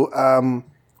 So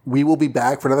we will be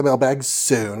back for another mailbag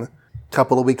soon.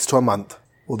 Couple of weeks to a month.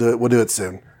 We'll do it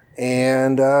soon.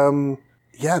 And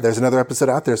yeah, there's another episode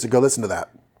out there, so go listen to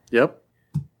that. Yep.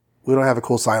 We don't have a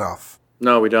cool sign-off.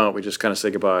 No, we don't. We just kind of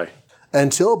say goodbye.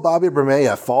 Until Bobby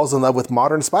Bermea falls in love with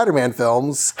modern Spider-Man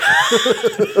films.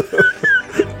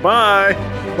 Bye.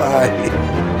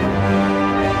 Bye.